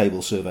plane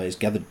table surveys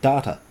gathered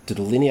data to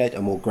delineate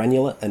a more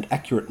granular and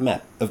accurate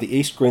map of the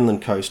East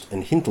Greenland coast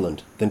and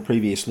hinterland than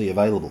previously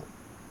available.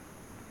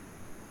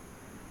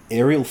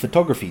 Aerial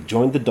photography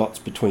joined the dots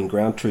between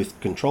ground truth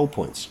control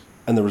points,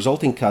 and the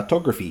resulting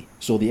cartography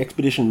saw the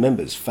expedition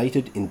members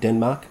fated in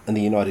Denmark and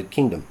the United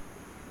Kingdom,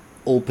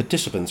 all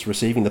participants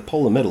receiving the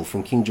Polar Medal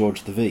from King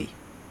George V,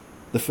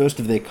 the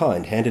first of their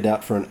kind handed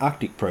out for an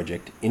Arctic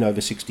project in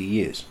over 60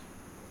 years.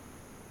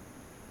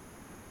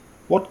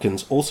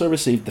 Watkins also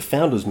received the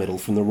Founders Medal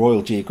from the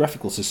Royal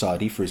Geographical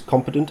Society for his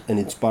competent and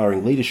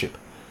inspiring leadership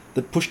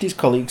that pushed his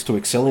colleagues to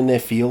excel in their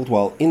field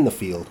while in the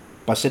field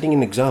by setting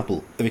an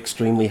example of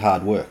extremely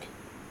hard work.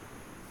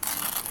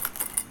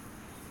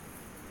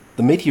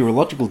 The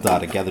meteorological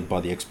data gathered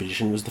by the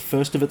expedition was the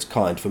first of its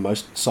kind for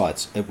most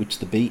sites at which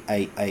the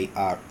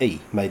BAARE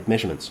made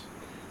measurements,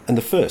 and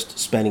the first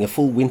spanning a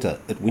full winter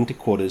at Winter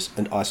Quarters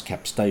and Ice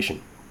Cap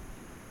Station.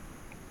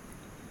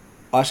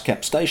 Ice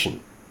Cap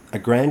Station, a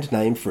grand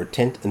name for a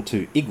tent and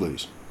 2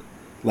 igloos,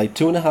 lay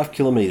 2.5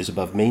 kilometres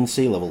above mean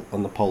sea level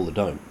on the polar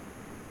dome.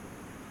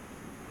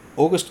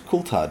 August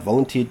Coulthard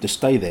volunteered to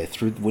stay there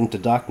through the winter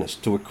darkness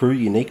to accrue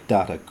unique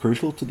data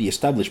crucial to the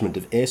establishment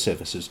of air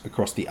services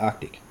across the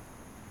Arctic.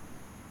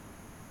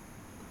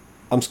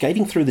 I'm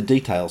skating through the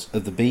details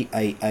of the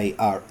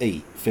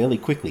BAARE fairly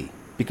quickly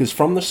because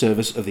from the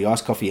service of the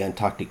Ice Coffee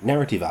Antarctic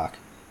narrative arc,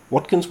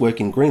 Watkins'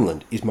 work in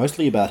Greenland is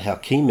mostly about how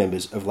key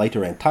members of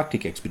later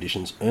Antarctic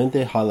expeditions earned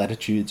their high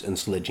latitudes and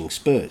sledging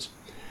spurs,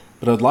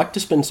 but I'd like to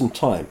spend some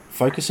time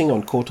focusing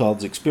on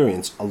Courtauld's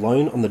experience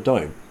alone on the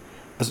dome,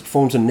 as it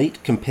forms a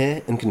neat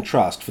compare and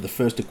contrast for the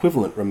first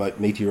equivalent remote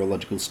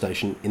meteorological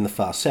station in the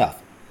far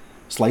south,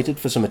 slated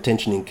for some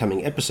attention in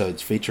coming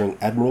episodes featuring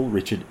Admiral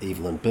Richard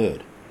Evelyn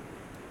Byrd.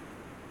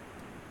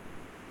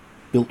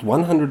 Built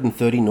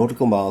 130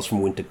 nautical miles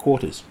from winter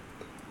quarters,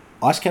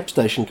 Icecap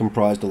Station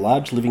comprised a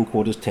large living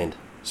quarters tent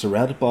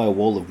surrounded by a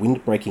wall of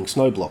wind-breaking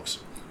snow blocks,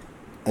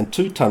 and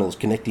 2 tunnels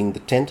connecting the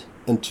tent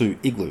and 2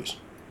 igloos.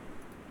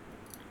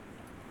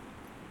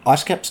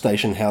 Icecap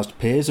Station housed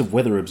pairs of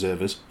weather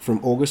observers from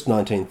August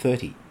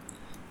 1930,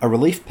 a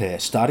relief pair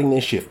starting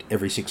their shift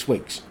every 6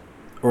 weeks,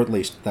 or at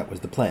least that was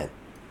the plan.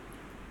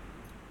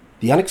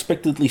 The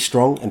unexpectedly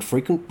strong and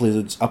frequent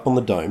blizzards up on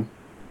the dome,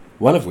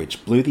 one of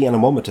which blew the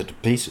anemometer to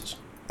pieces,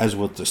 as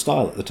was the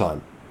style at the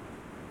time,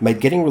 made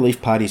getting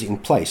relief parties in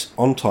place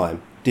on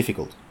time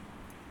difficult.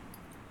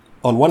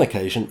 On one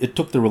occasion, it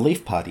took the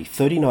relief party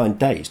 39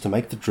 days to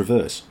make the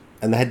traverse,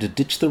 and they had to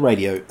ditch the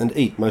radio and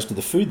eat most of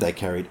the food they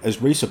carried as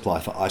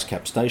resupply for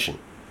Icecap Station.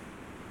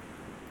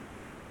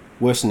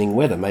 Worsening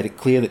weather made it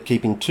clear that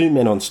keeping 2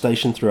 men on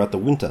station throughout the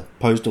winter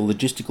posed a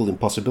logistical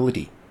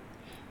impossibility,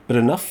 but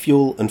enough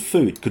fuel and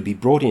food could be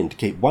brought in to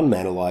keep 1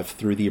 man alive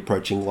through the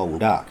approaching long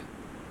dark.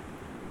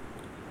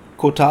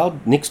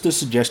 Courtauld nixed a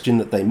suggestion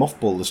that they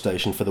mothball the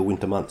station for the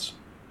winter months.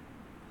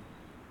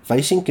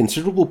 Facing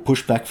considerable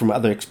pushback from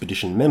other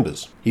expedition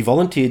members, he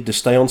volunteered to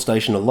stay on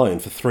station alone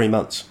for 3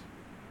 months.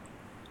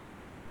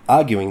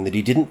 Arguing that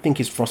he didn't think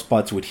his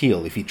frostbites would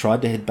heal if he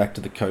tried to head back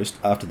to the coast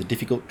after the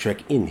difficult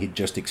trek in he'd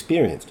just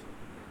experienced,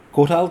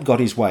 Courtauld got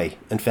his way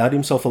and found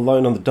himself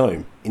alone on the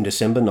dome in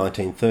December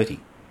 1930.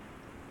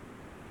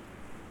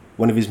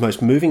 One of his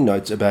most moving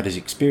notes about his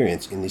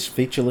experience in this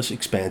featureless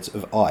expanse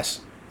of ice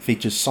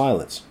features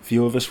silence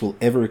few of us will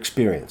ever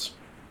experience.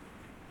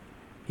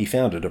 He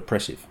found it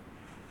oppressive.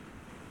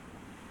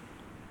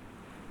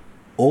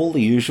 All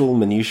the usual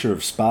minutiae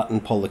of Spartan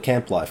polar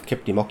camp life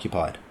kept him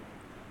occupied.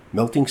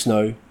 Melting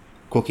snow,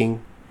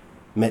 cooking,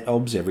 met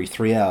obs every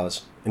 3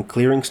 hours, and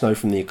clearing snow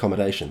from the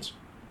accommodations.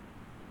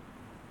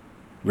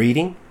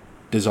 Reading,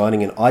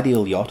 designing an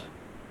ideal yacht,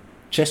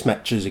 chess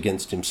matches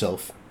against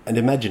himself, and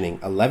imagining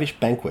a lavish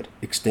banquet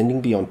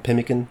extending beyond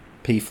pemmican,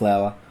 pea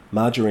flour,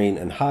 margarine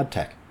and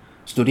hardtack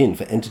stood in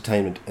for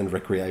entertainment and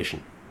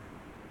recreation.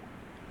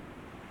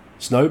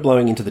 Snow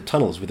blowing into the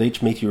tunnels with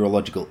each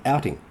meteorological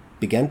outing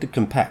began to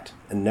compact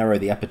and narrow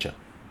the aperture.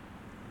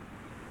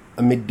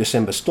 A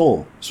mid-December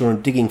storm saw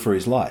him digging for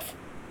his life.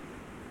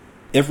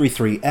 Every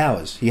 3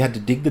 hours he had to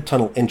dig the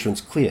tunnel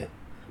entrance clear,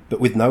 but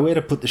with nowhere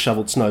to put the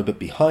shovelled snow but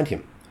behind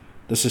him,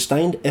 the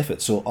sustained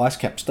effort saw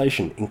Icecap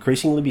Station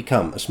increasingly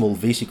become a small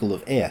vesicle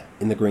of air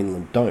in the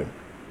Greenland dome.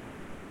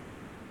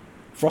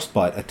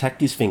 Frostbite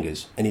attacked his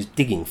fingers and his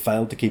digging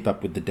failed to keep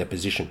up with the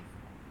deposition.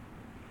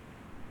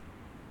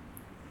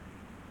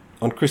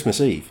 On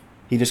Christmas Eve,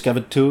 he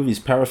discovered 2 of his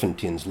paraffin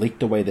tins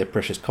leaked away their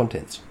precious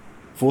contents,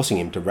 forcing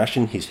him to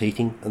ration his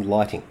heating and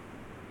lighting.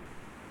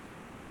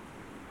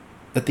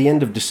 At the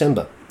end of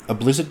December, a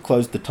blizzard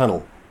closed the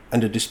tunnel,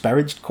 and a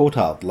disparaged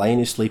Courtauld lay in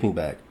his sleeping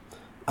bag,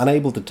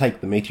 unable to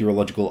take the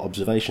meteorological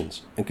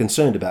observations and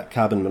concerned about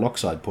carbon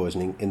monoxide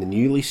poisoning in the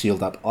newly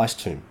sealed up ice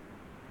tomb,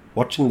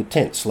 watching the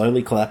tent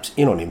slowly collapse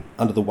in on him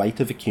under the weight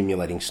of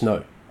accumulating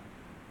snow.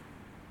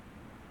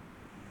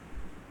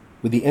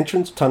 With the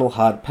entrance tunnel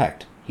hard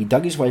packed, he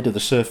dug his way to the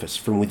surface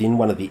from within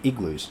one of the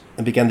igloos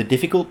and began the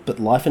difficult but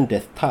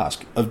life-and-death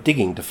task of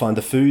digging to find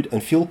the food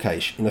and fuel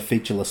cache in a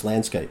featureless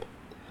landscape,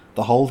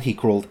 the hole he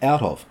crawled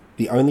out of,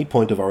 the only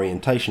point of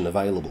orientation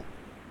available.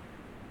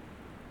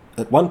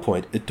 At one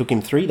point, it took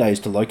him 3 days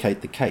to locate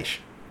the cache,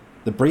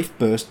 the brief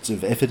bursts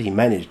of effort he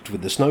managed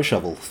with the snow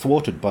shovel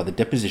thwarted by the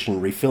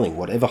deposition refilling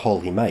whatever hole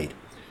he made,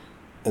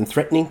 and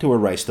threatening to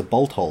erase the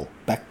bolt hole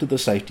back to the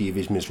safety of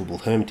his miserable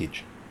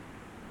hermitage.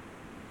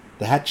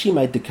 The hatch he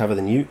made to cover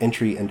the new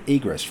entry and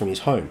egress from his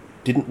home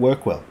didn't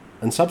work well,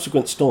 and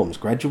subsequent storms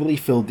gradually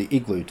filled the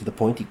igloo to the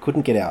point he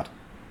couldn't get out,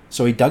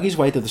 so he dug his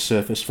way to the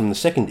surface from the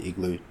second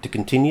igloo to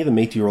continue the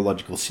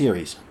meteorological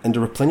series and to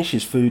replenish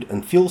his food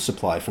and fuel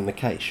supply from the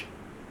cache.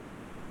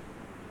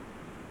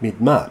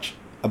 Mid-March,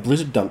 a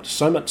blizzard dumped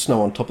so much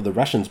snow on top of the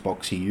rations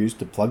box he used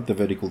to plug the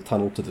vertical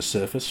tunnel to the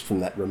surface from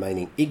that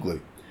remaining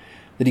igloo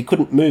that he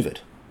couldn't move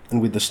it,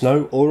 and with the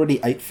snow already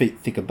 8 feet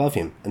thick above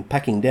him and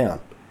packing down,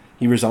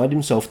 he resigned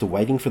himself to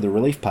waiting for the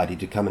relief party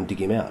to come and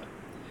dig him out,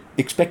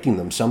 expecting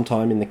them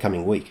sometime in the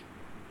coming week.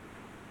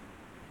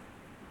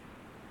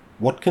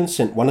 Watkins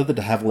sent one of the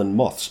de Havilland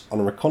Moths on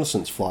a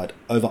reconnaissance flight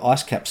over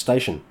Icecap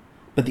Station,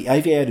 but the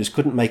aviators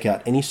couldn't make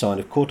out any sign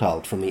of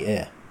Courtauld from the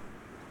air.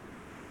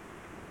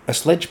 A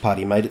sledge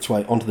party made its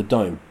way onto the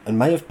dome and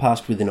may have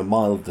passed within a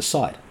mile of the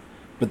site,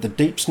 but the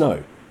deep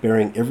snow,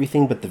 burying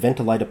everything but the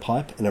ventilator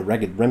pipe and a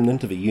ragged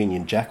remnant of a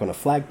Union Jack on a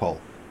flagpole,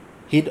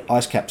 hid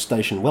Icecap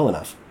Station well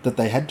enough that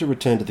they had to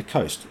return to the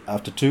coast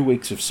after 2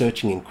 weeks of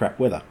searching in crap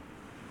weather,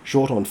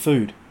 short on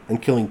food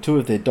and killing 2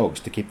 of their dogs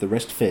to keep the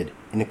rest fed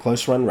in a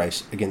close-run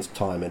race against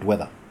time and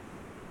weather.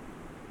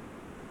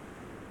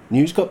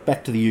 News got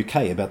back to the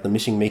UK about the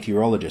missing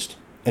meteorologist,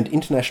 and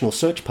international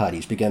search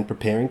parties began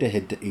preparing to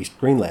head to East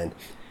Greenland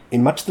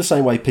in much the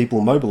same way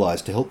people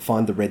mobilised to help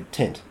find the Red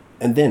Tent,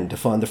 and then to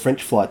find the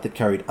French flight that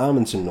carried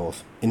Amundsen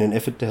north in an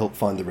effort to help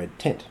find the Red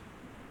Tent.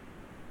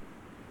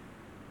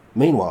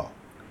 Meanwhile,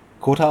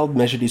 Courtauld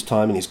measured his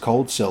time in his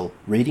cold cell,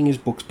 reading his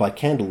books by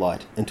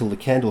candlelight until the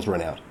candles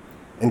ran out,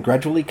 and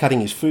gradually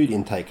cutting his food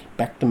intake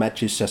back to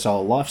match his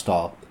sessile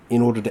lifestyle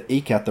in order to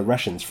eke out the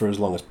rations for as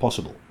long as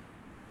possible.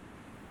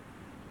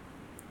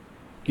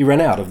 He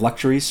ran out of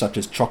luxuries such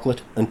as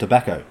chocolate and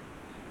tobacco,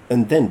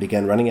 and then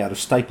began running out of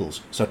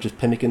staples such as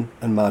pemmican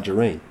and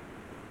margarine.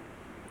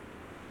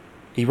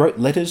 He wrote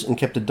letters and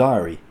kept a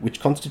diary,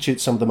 which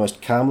constitutes some of the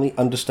most calmly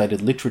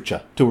understated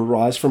literature to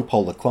arise from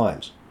polar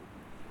climes.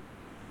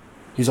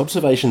 His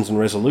observations and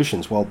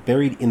resolutions while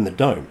buried in the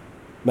dome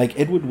make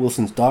Edward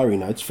Wilson's diary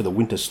notes for the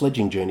winter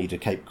sledging journey to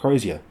Cape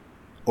Crozier,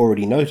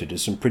 already noted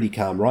as some pretty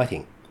calm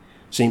writing,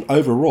 seem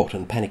overwrought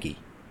and panicky.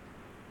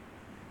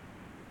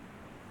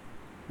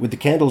 With the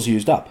candles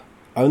used up,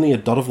 only a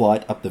dot of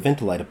light up the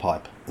ventilator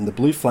pipe and the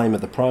blue flame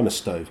of the primus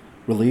stove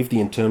relieved the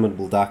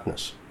interminable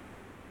darkness.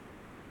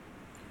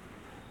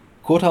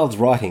 Courtauld's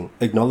writing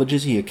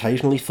acknowledges he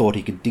occasionally thought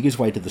he could dig his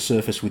way to the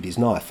surface with his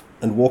knife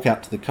and walk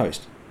out to the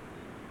coast,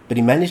 but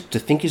he managed to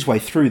think his way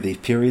through these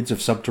periods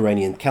of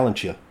subterranean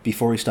calenture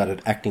before he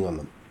started acting on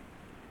them.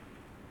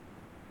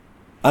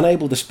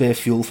 Unable to spare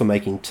fuel for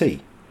making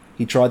tea,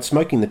 he tried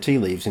smoking the tea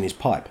leaves in his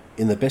pipe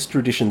in the best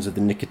traditions of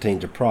the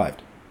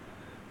nicotine-deprived,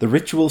 the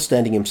ritual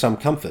standing him some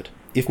comfort,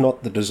 if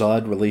not the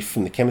desired relief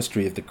from the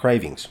chemistry of the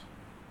cravings.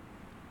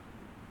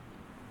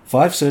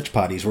 5 search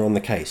parties were on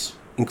the case,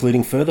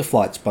 including further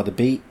flights by the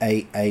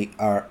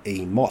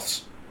BAARE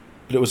Moths,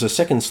 but it was a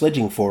second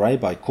sledging foray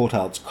by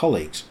Courtauld's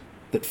colleagues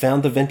that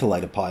found the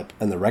ventilator pipe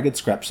and the ragged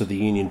scraps of the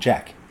Union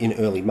Jack in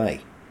early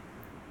May.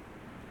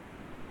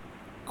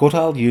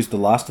 Courtauld used the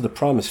last of the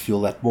primus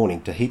fuel that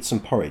morning to heat some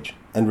porridge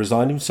and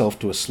resigned himself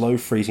to a slow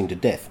freezing to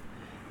death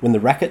when the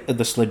racket of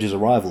the sledge's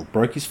arrival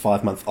broke his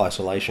 5-month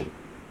isolation.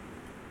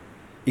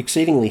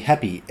 Exceedingly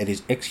happy at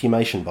his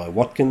exhumation by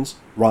Watkins,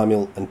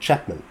 Rymill and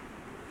Chapman,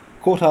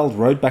 Courtauld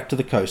rode back to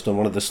the coast on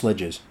one of the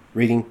sledges,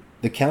 reading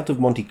The Count of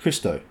Monte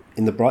Cristo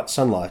in the bright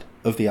sunlight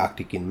of the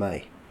Arctic in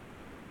May.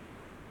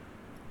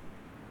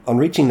 On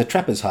reaching the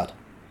trapper's hut,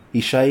 he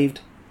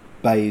shaved,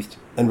 bathed,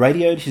 and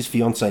radioed his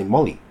fiancée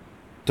Molly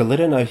to let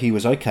her know he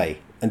was okay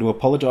and to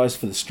apologise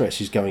for the stress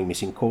his going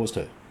missing caused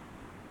her.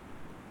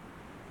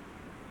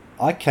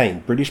 I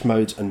cane British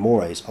modes and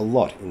mores a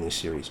lot in this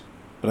series,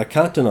 but I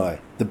can't deny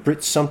the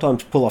Brits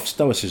sometimes pull off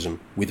stoicism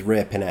with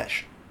rare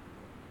panache.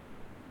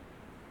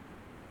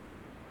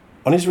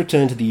 On his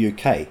return to the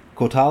UK,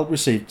 Courtauld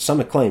received some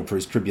acclaim for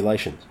his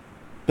tribulations,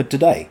 but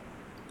today,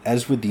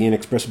 as with the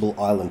inexpressible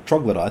island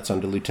troglodytes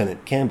under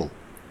Lieutenant Campbell,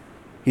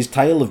 his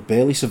tale of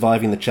barely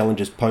surviving the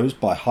challenges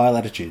posed by high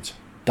latitudes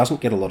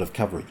doesn't get a lot of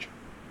coverage.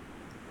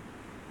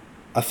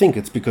 I think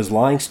it's because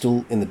lying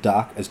still in the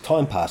dark as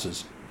time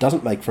passes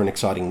doesn't make for an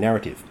exciting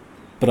narrative,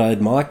 but I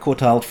admire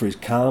Courtauld for his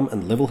calm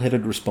and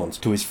level-headed response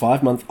to his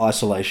 5-month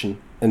isolation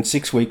and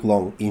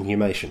 6-week-long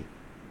inhumation.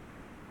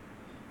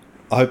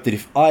 I hope that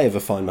if I ever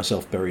find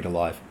myself buried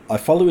alive, I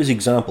follow his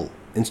example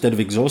instead of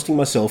exhausting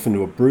myself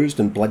into a bruised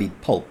and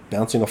bloodied pulp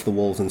bouncing off the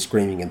walls and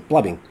screaming and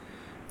blubbing,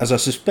 as I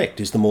suspect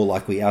is the more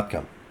likely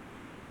outcome.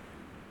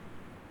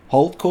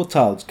 Hold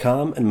Courtauld's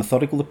calm and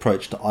methodical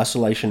approach to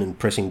isolation and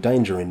pressing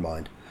danger in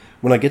mind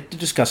when I get to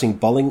discussing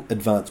Bolling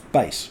Advanced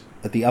Base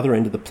at the other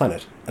end of the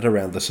planet at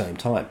around the same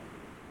time.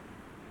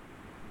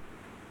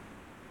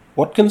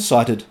 Watkins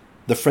cited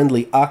The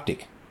Friendly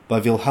Arctic by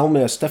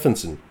Vilhjalmur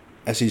Stefansson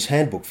as his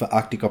handbook for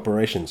Arctic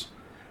operations,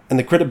 and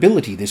the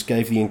credibility this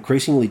gave the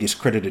increasingly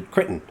discredited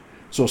Cretin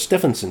saw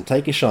Stefansson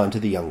take a shine to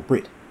the young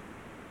Brit.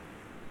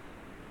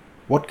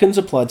 Watkins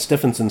applied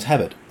Stefansson's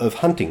habit of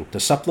hunting to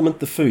supplement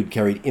the food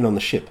carried in on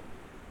the ship,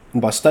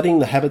 and by studying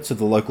the habits of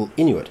the local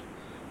Inuit,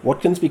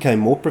 Watkins became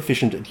more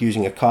proficient at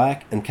using a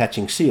kayak and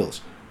catching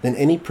seals than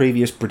any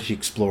previous British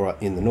explorer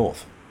in the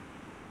north.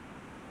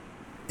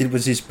 It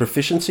was his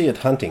proficiency at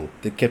hunting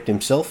that kept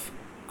himself,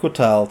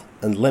 Courtauld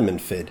and Lemon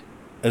fed,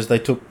 as they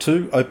took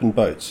 2 open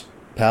boats,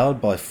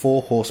 powered by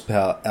 4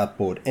 horsepower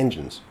outboard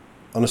engines,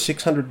 on a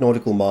 600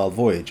 nautical mile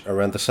voyage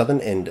around the southern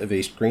end of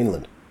East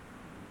Greenland.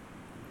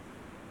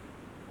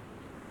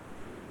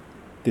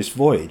 This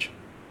voyage,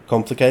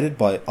 complicated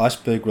by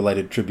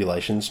iceberg-related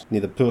tribulations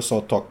near the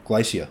Pursartok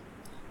Glacier,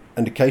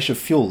 and a cache of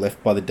fuel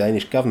left by the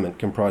Danish government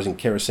comprising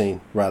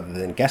kerosene rather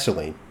than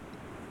gasoline,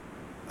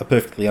 a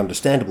perfectly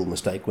understandable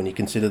mistake when you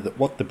consider that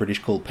what the British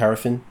call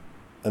paraffin,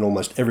 and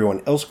almost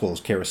everyone else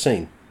calls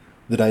kerosene,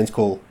 the Danes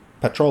call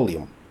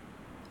petroleum,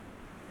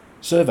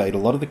 surveyed a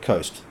lot of the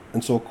coast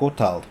and saw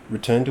Courtauld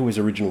return to his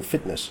original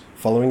fitness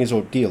following his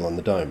ordeal on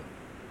the Dome.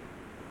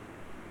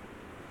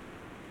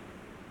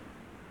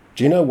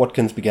 Gino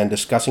Watkins began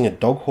discussing a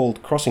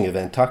dog-hauled crossing of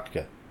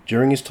Antarctica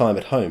during his time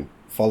at home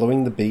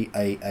following the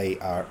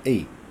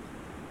BAARE,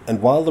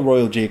 and while the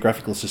Royal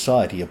Geographical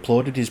Society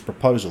applauded his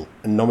proposal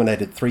and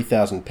nominated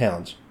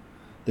 £3,000,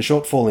 the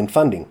shortfall in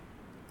funding,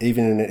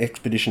 even in an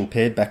expedition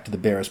pared back to the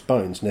barest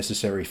bones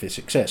necessary for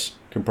success,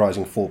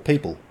 comprising 4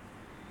 people,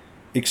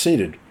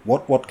 exceeded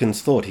what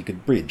Watkins thought he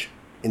could bridge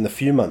in the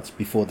few months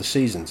before the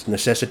seasons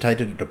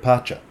necessitated a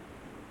departure.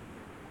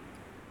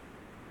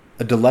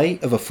 A delay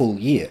of a full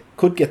year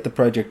could get the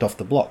project off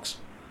the blocks,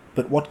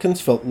 but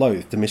Watkins felt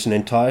loath to miss an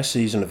entire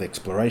season of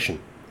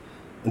exploration,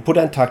 and put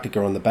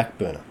Antarctica on the back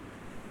burner.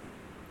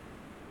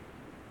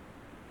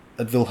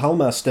 At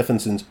Vilhjalmur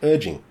Stefansson's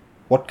urging,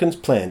 Watkins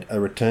planned a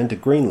return to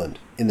Greenland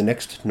in the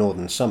next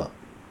northern summer.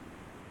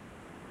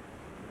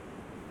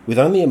 With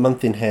only a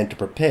month in hand to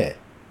prepare,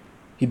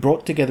 he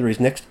brought together his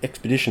next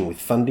expedition with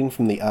funding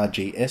from the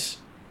RGS,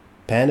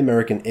 Pan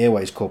American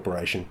Airways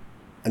Corporation,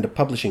 and a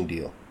publishing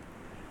deal,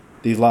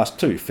 these last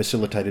two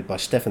facilitated by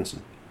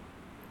Stefansson.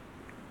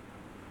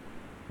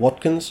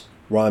 Watkins,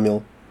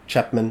 Rymel,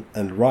 Chapman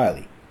and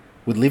Riley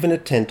would live in a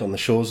tent on the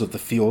shores of the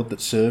fjord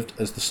that served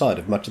as the site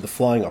of much of the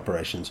flying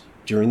operations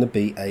during the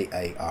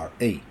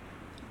BAARE.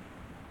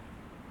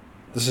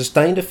 The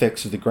sustained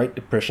effects of the Great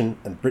Depression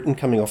and Britain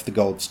coming off the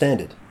gold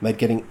standard made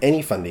getting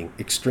any funding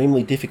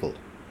extremely difficult,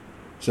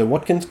 so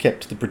Watkins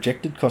kept the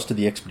projected cost of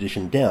the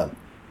expedition down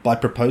by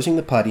proposing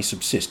the party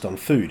subsist on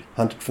food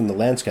hunted from the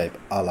landscape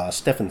a la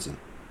Stefansson.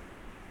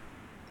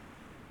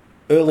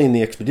 Early in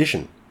the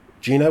expedition,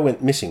 Juneau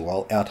went missing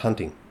while out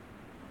hunting.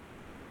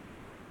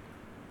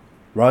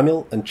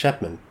 Rymel and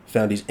Chapman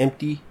found his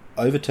empty,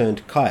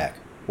 overturned kayak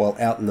while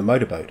out in the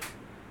motorboat,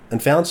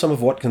 and found some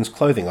of Watkins'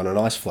 clothing on an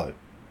ice floe.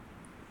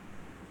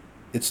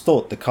 It's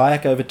thought the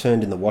kayak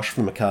overturned in the wash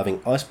from a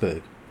calving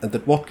iceberg, and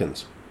that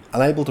Watkins,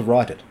 unable to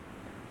right it,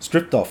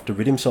 stripped off to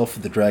rid himself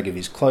of the drag of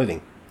his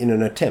clothing in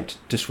an attempt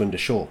to swim to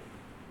shore.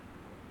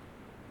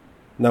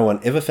 No one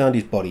ever found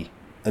his body,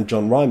 and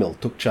John Rymel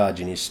took charge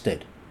in his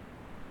stead.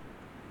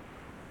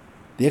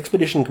 The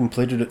expedition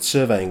completed its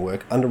surveying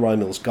work under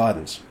Rymel's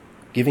guidance,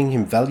 giving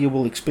him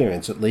valuable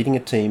experience at leading a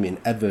team in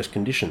adverse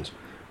conditions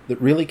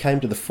that really came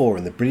to the fore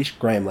in the British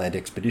Graham Land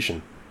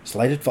expedition,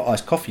 slated for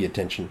Ice Coffee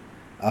attention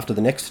after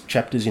the next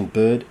chapters in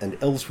Byrd and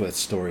Ellsworth's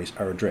stories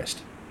are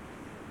addressed.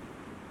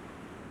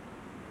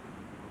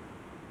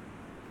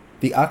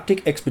 The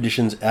Arctic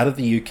expeditions out of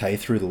the UK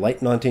through the late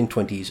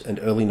 1920s and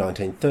early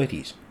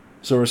 1930s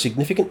saw a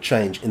significant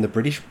change in the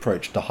British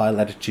approach to high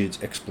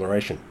latitudes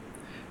exploration,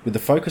 with the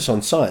focus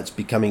on science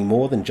becoming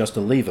more than just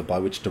a lever by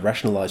which to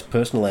rationalise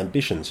personal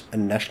ambitions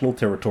and national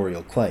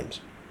territorial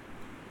claims.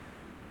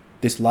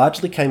 This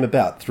largely came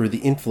about through the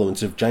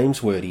influence of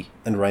James Wordie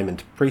and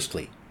Raymond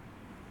Priestley.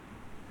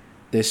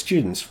 Their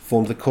students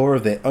formed the core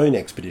of their own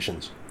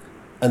expeditions,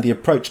 and the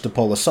approach to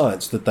polar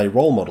science that they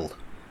role-modelled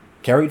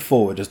carried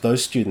forward as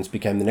those students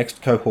became the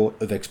next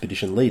cohort of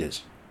expedition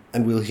leaders,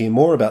 and we'll hear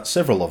more about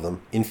several of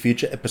them in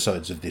future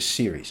episodes of this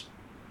series.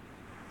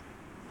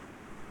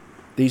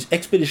 These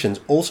expeditions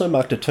also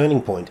marked a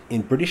turning point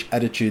in British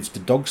attitudes to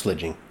dog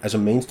sledging as a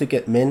means to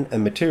get men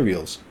and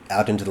materials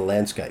out into the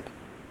landscape.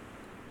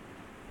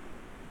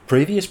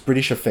 Previous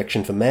British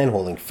affection for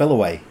man-hauling fell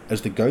away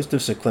as the ghost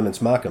of Sir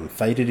Clements Markham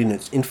faded in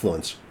its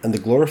influence and the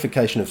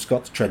glorification of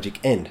Scott's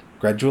tragic end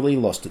gradually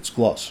lost its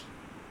gloss.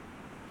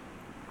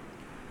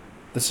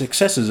 The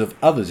successes of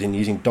others in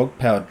using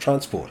dog-powered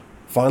transport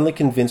finally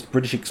convinced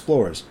British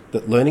explorers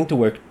that learning to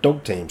work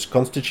dog teams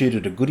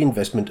constituted a good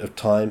investment of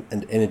time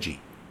and energy.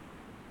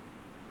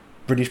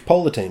 British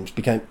polar teams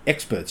became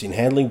experts in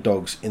handling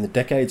dogs in the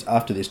decades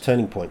after this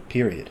turning point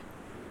period.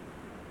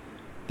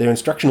 Their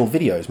instructional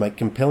videos make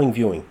compelling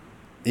viewing,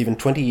 even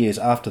 20 years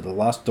after the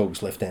last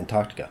dogs left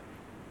Antarctica.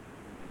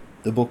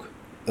 The book,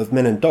 Of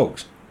Men and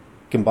Dogs,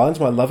 combines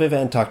my love of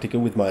Antarctica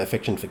with my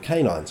affection for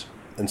canines,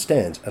 and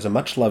stands as a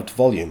much-loved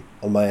volume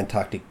on my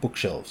Antarctic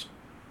bookshelves.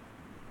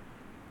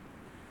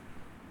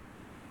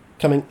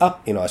 Coming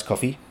up in Ice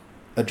Coffee,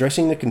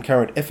 addressing the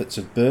concurrent efforts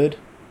of Byrd,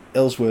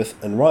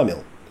 Ellsworth and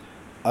Rymel,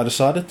 I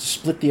decided to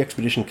split the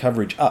expedition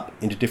coverage up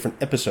into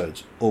different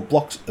episodes, or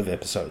blocks of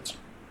episodes.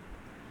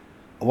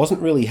 I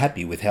wasn't really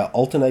happy with how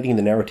alternating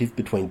the narrative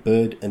between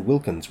Byrd and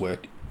Wilkins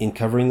worked in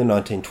covering the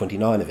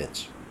 1929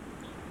 events.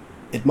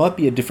 It might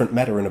be a different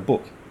matter in a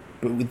book,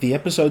 but with the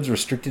episodes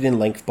restricted in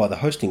length by the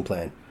hosting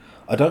plan,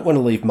 I don't want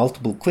to leave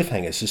multiple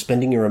cliffhangers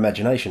suspending your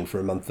imagination for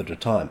a month at a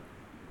time.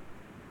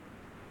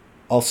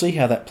 I'll see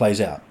how that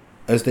plays out,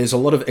 as there's a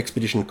lot of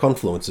expedition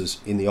confluences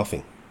in the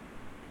offing.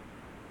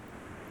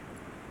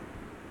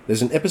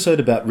 There's an episode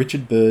about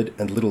Richard Byrd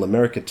and Little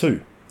America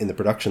 2 in the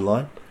production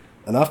line,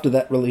 and after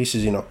that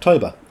releases in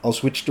October, I'll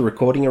switch to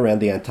recording around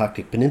the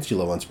Antarctic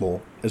Peninsula once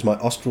more as my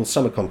Austral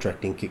summer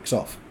contracting kicks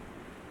off.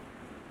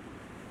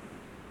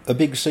 A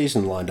big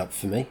season lined up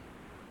for me,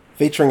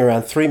 featuring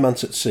around 3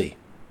 months at sea.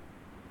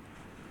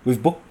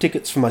 We've booked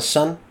tickets for my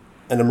son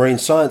and a marine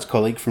science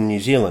colleague from New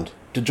Zealand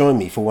to join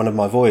me for one of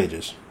my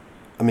voyages.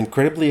 I'm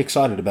incredibly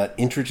excited about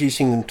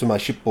introducing them to my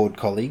shipboard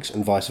colleagues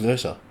and vice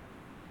versa,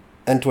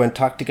 and to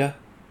Antarctica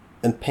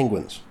and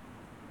penguins.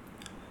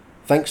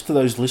 Thanks to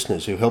those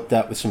listeners who helped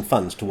out with some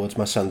funds towards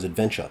my son's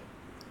adventure.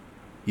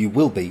 You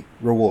will be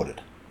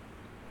rewarded.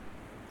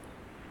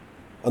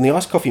 On the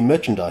Ice Coffee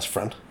merchandise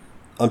front,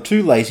 I'm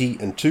too lazy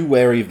and too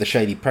wary of the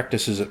shady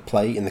practices at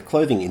play in the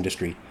clothing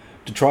industry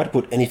to try to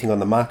put anything on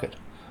the market,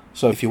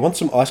 so if you want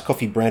some Ice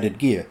Coffee branded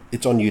gear,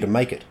 it's on you to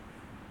make it.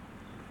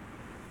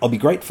 I'll be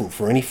grateful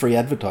for any free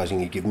advertising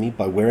you give me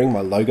by wearing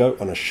my logo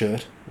on a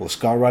shirt, or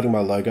skywriting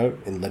my logo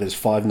in letters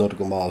 5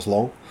 nautical miles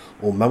long,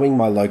 or mowing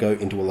my logo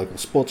into a local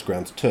sports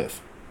ground's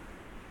turf.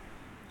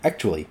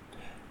 Actually,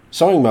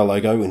 sowing my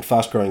logo in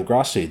fast-growing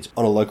grass seeds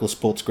on a local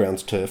sports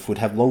ground's turf would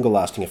have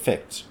longer-lasting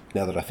effects,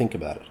 now that I think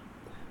about it.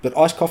 But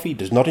Iced Coffee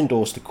does not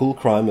endorse the cool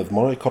crime of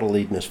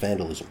monocotyledonous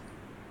vandalism.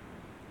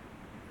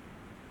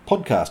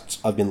 Podcasts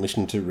I've been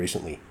listening to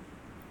recently.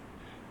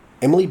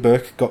 Emily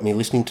Burke got me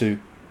listening to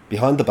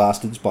Behind the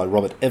Bastards by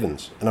Robert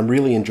Evans, and I'm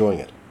really enjoying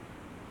it.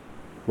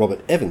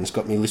 Robert Evans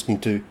got me listening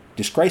to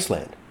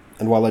Disgraceland,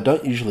 and while I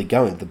don't usually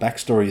go into the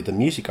backstory of the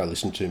music I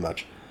listen to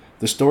much,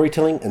 the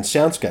storytelling and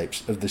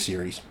soundscapes of the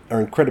series are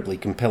incredibly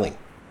compelling.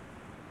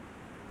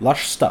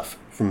 Lush stuff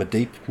from a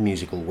deep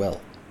musical well.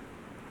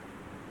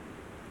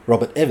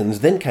 Robert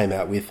Evans then came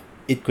out with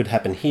It Could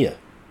Happen Here,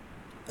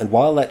 and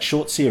while that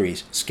short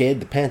series scared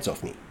the pants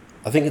off me,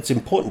 I think it's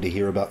important to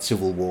hear about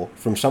civil war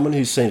from someone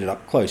who's seen it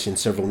up close in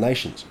several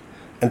nations,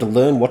 and to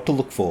learn what to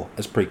look for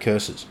as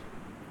precursors.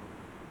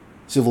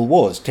 Civil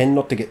wars tend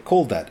not to get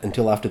called that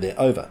until after they're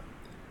over,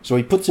 so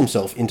he puts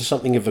himself into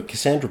something of a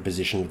Cassandra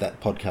position with that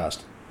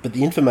podcast, but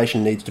the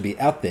information needs to be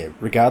out there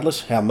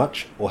regardless how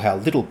much or how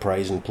little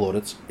praise and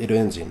plaudits it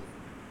earns him.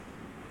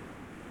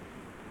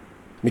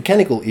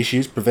 Mechanical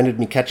issues prevented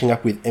me catching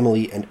up with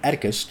Emily and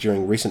Atticus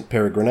during recent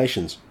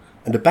peregrinations,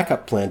 and a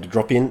backup plan to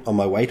drop in on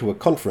my way to a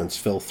conference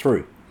fell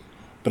through,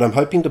 but I'm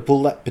hoping to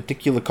pull that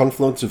particular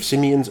confluence of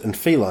simians and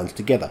felines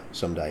together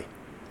someday.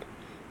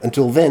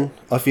 Until then,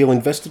 I feel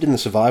invested in the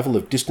survival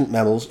of distant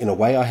mammals in a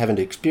way I haven't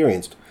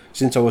experienced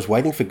since I was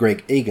waiting for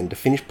Greg Egan to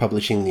finish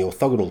publishing the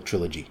Orthogonal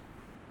trilogy.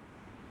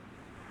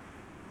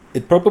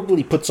 It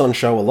probably puts on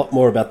show a lot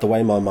more about the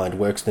way my mind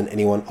works than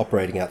anyone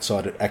operating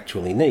outside it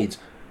actually needs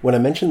when I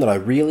mention that I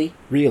really,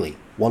 really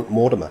want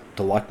Mortimer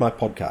to like my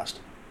podcast.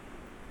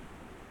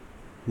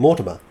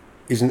 Mortimer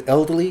is an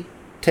elderly,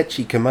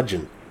 tetchy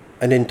curmudgeon,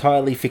 and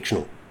entirely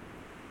fictional.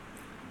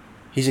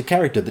 He's a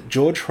character that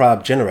George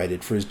Hrab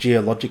generated for his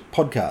Geologic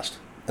podcast,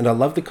 and I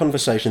love the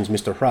conversations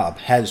Mr. Hrab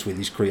has with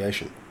his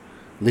creation,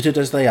 littered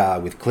as they are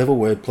with clever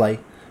wordplay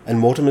and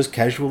Mortimer's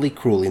casually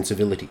cruel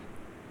incivility.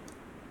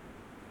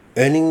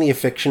 Earning the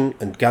affection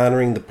and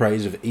garnering the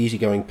praise of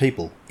easygoing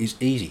people is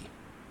easy.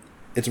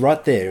 It's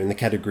right there in the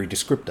category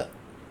descriptor.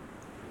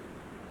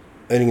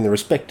 Earning the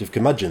respect of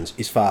curmudgeons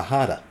is far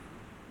harder.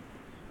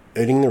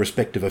 Earning the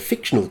respect of a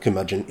fictional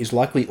curmudgeon is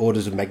likely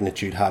orders of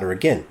magnitude harder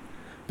again,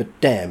 but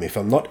damn if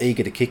I'm not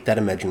eager to kick that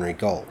imaginary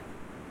goal.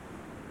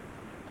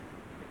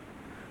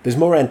 There's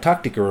more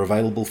Antarctica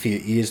available for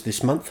your ears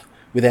this month,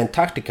 with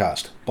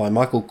Antarcticast by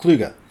Michael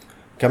Kluger,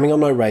 coming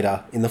on my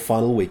radar in the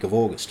final week of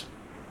August.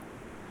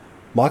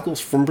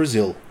 Michael's from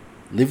Brazil,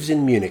 lives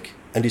in Munich,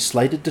 and is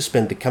slated to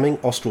spend the coming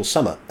austral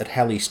summer at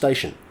Halley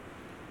Station.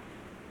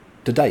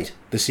 To date,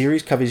 the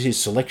series covers his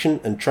selection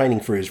and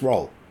training for his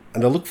role,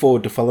 and I look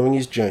forward to following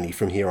his journey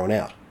from here on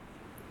out.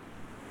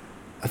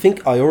 I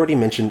think I already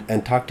mentioned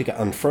Antarctica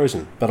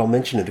Unfrozen, but I'll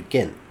mention it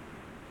again.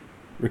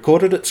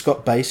 Recorded at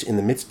Scott Base in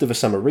the midst of a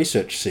summer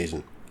research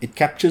season, it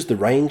captures the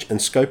range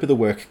and scope of the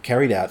work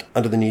carried out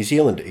under the New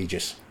Zealand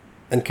aegis,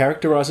 and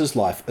characterises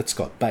life at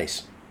Scott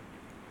Base.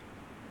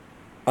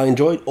 I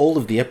enjoyed all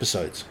of the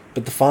episodes,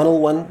 but the final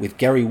one with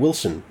Gary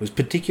Wilson was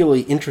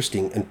particularly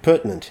interesting and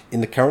pertinent in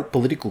the current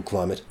political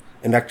climate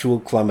and actual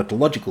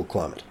climatological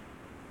climate.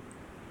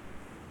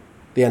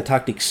 The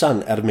Antarctic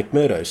Sun out of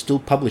McMurdo still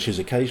publishes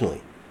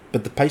occasionally,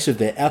 but the pace of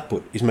their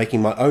output is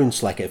making my own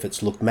Slack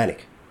efforts look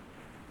manic.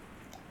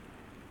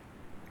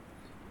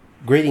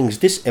 Greetings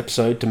this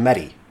episode to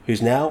Maddie,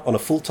 who's now on a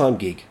full-time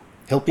gig,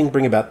 helping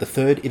bring about the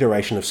third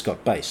iteration of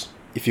Scott Base,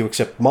 if you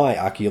accept my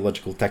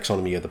archaeological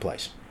taxonomy of the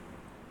place.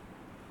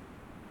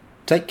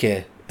 Take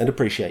care and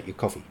appreciate your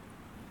coffee.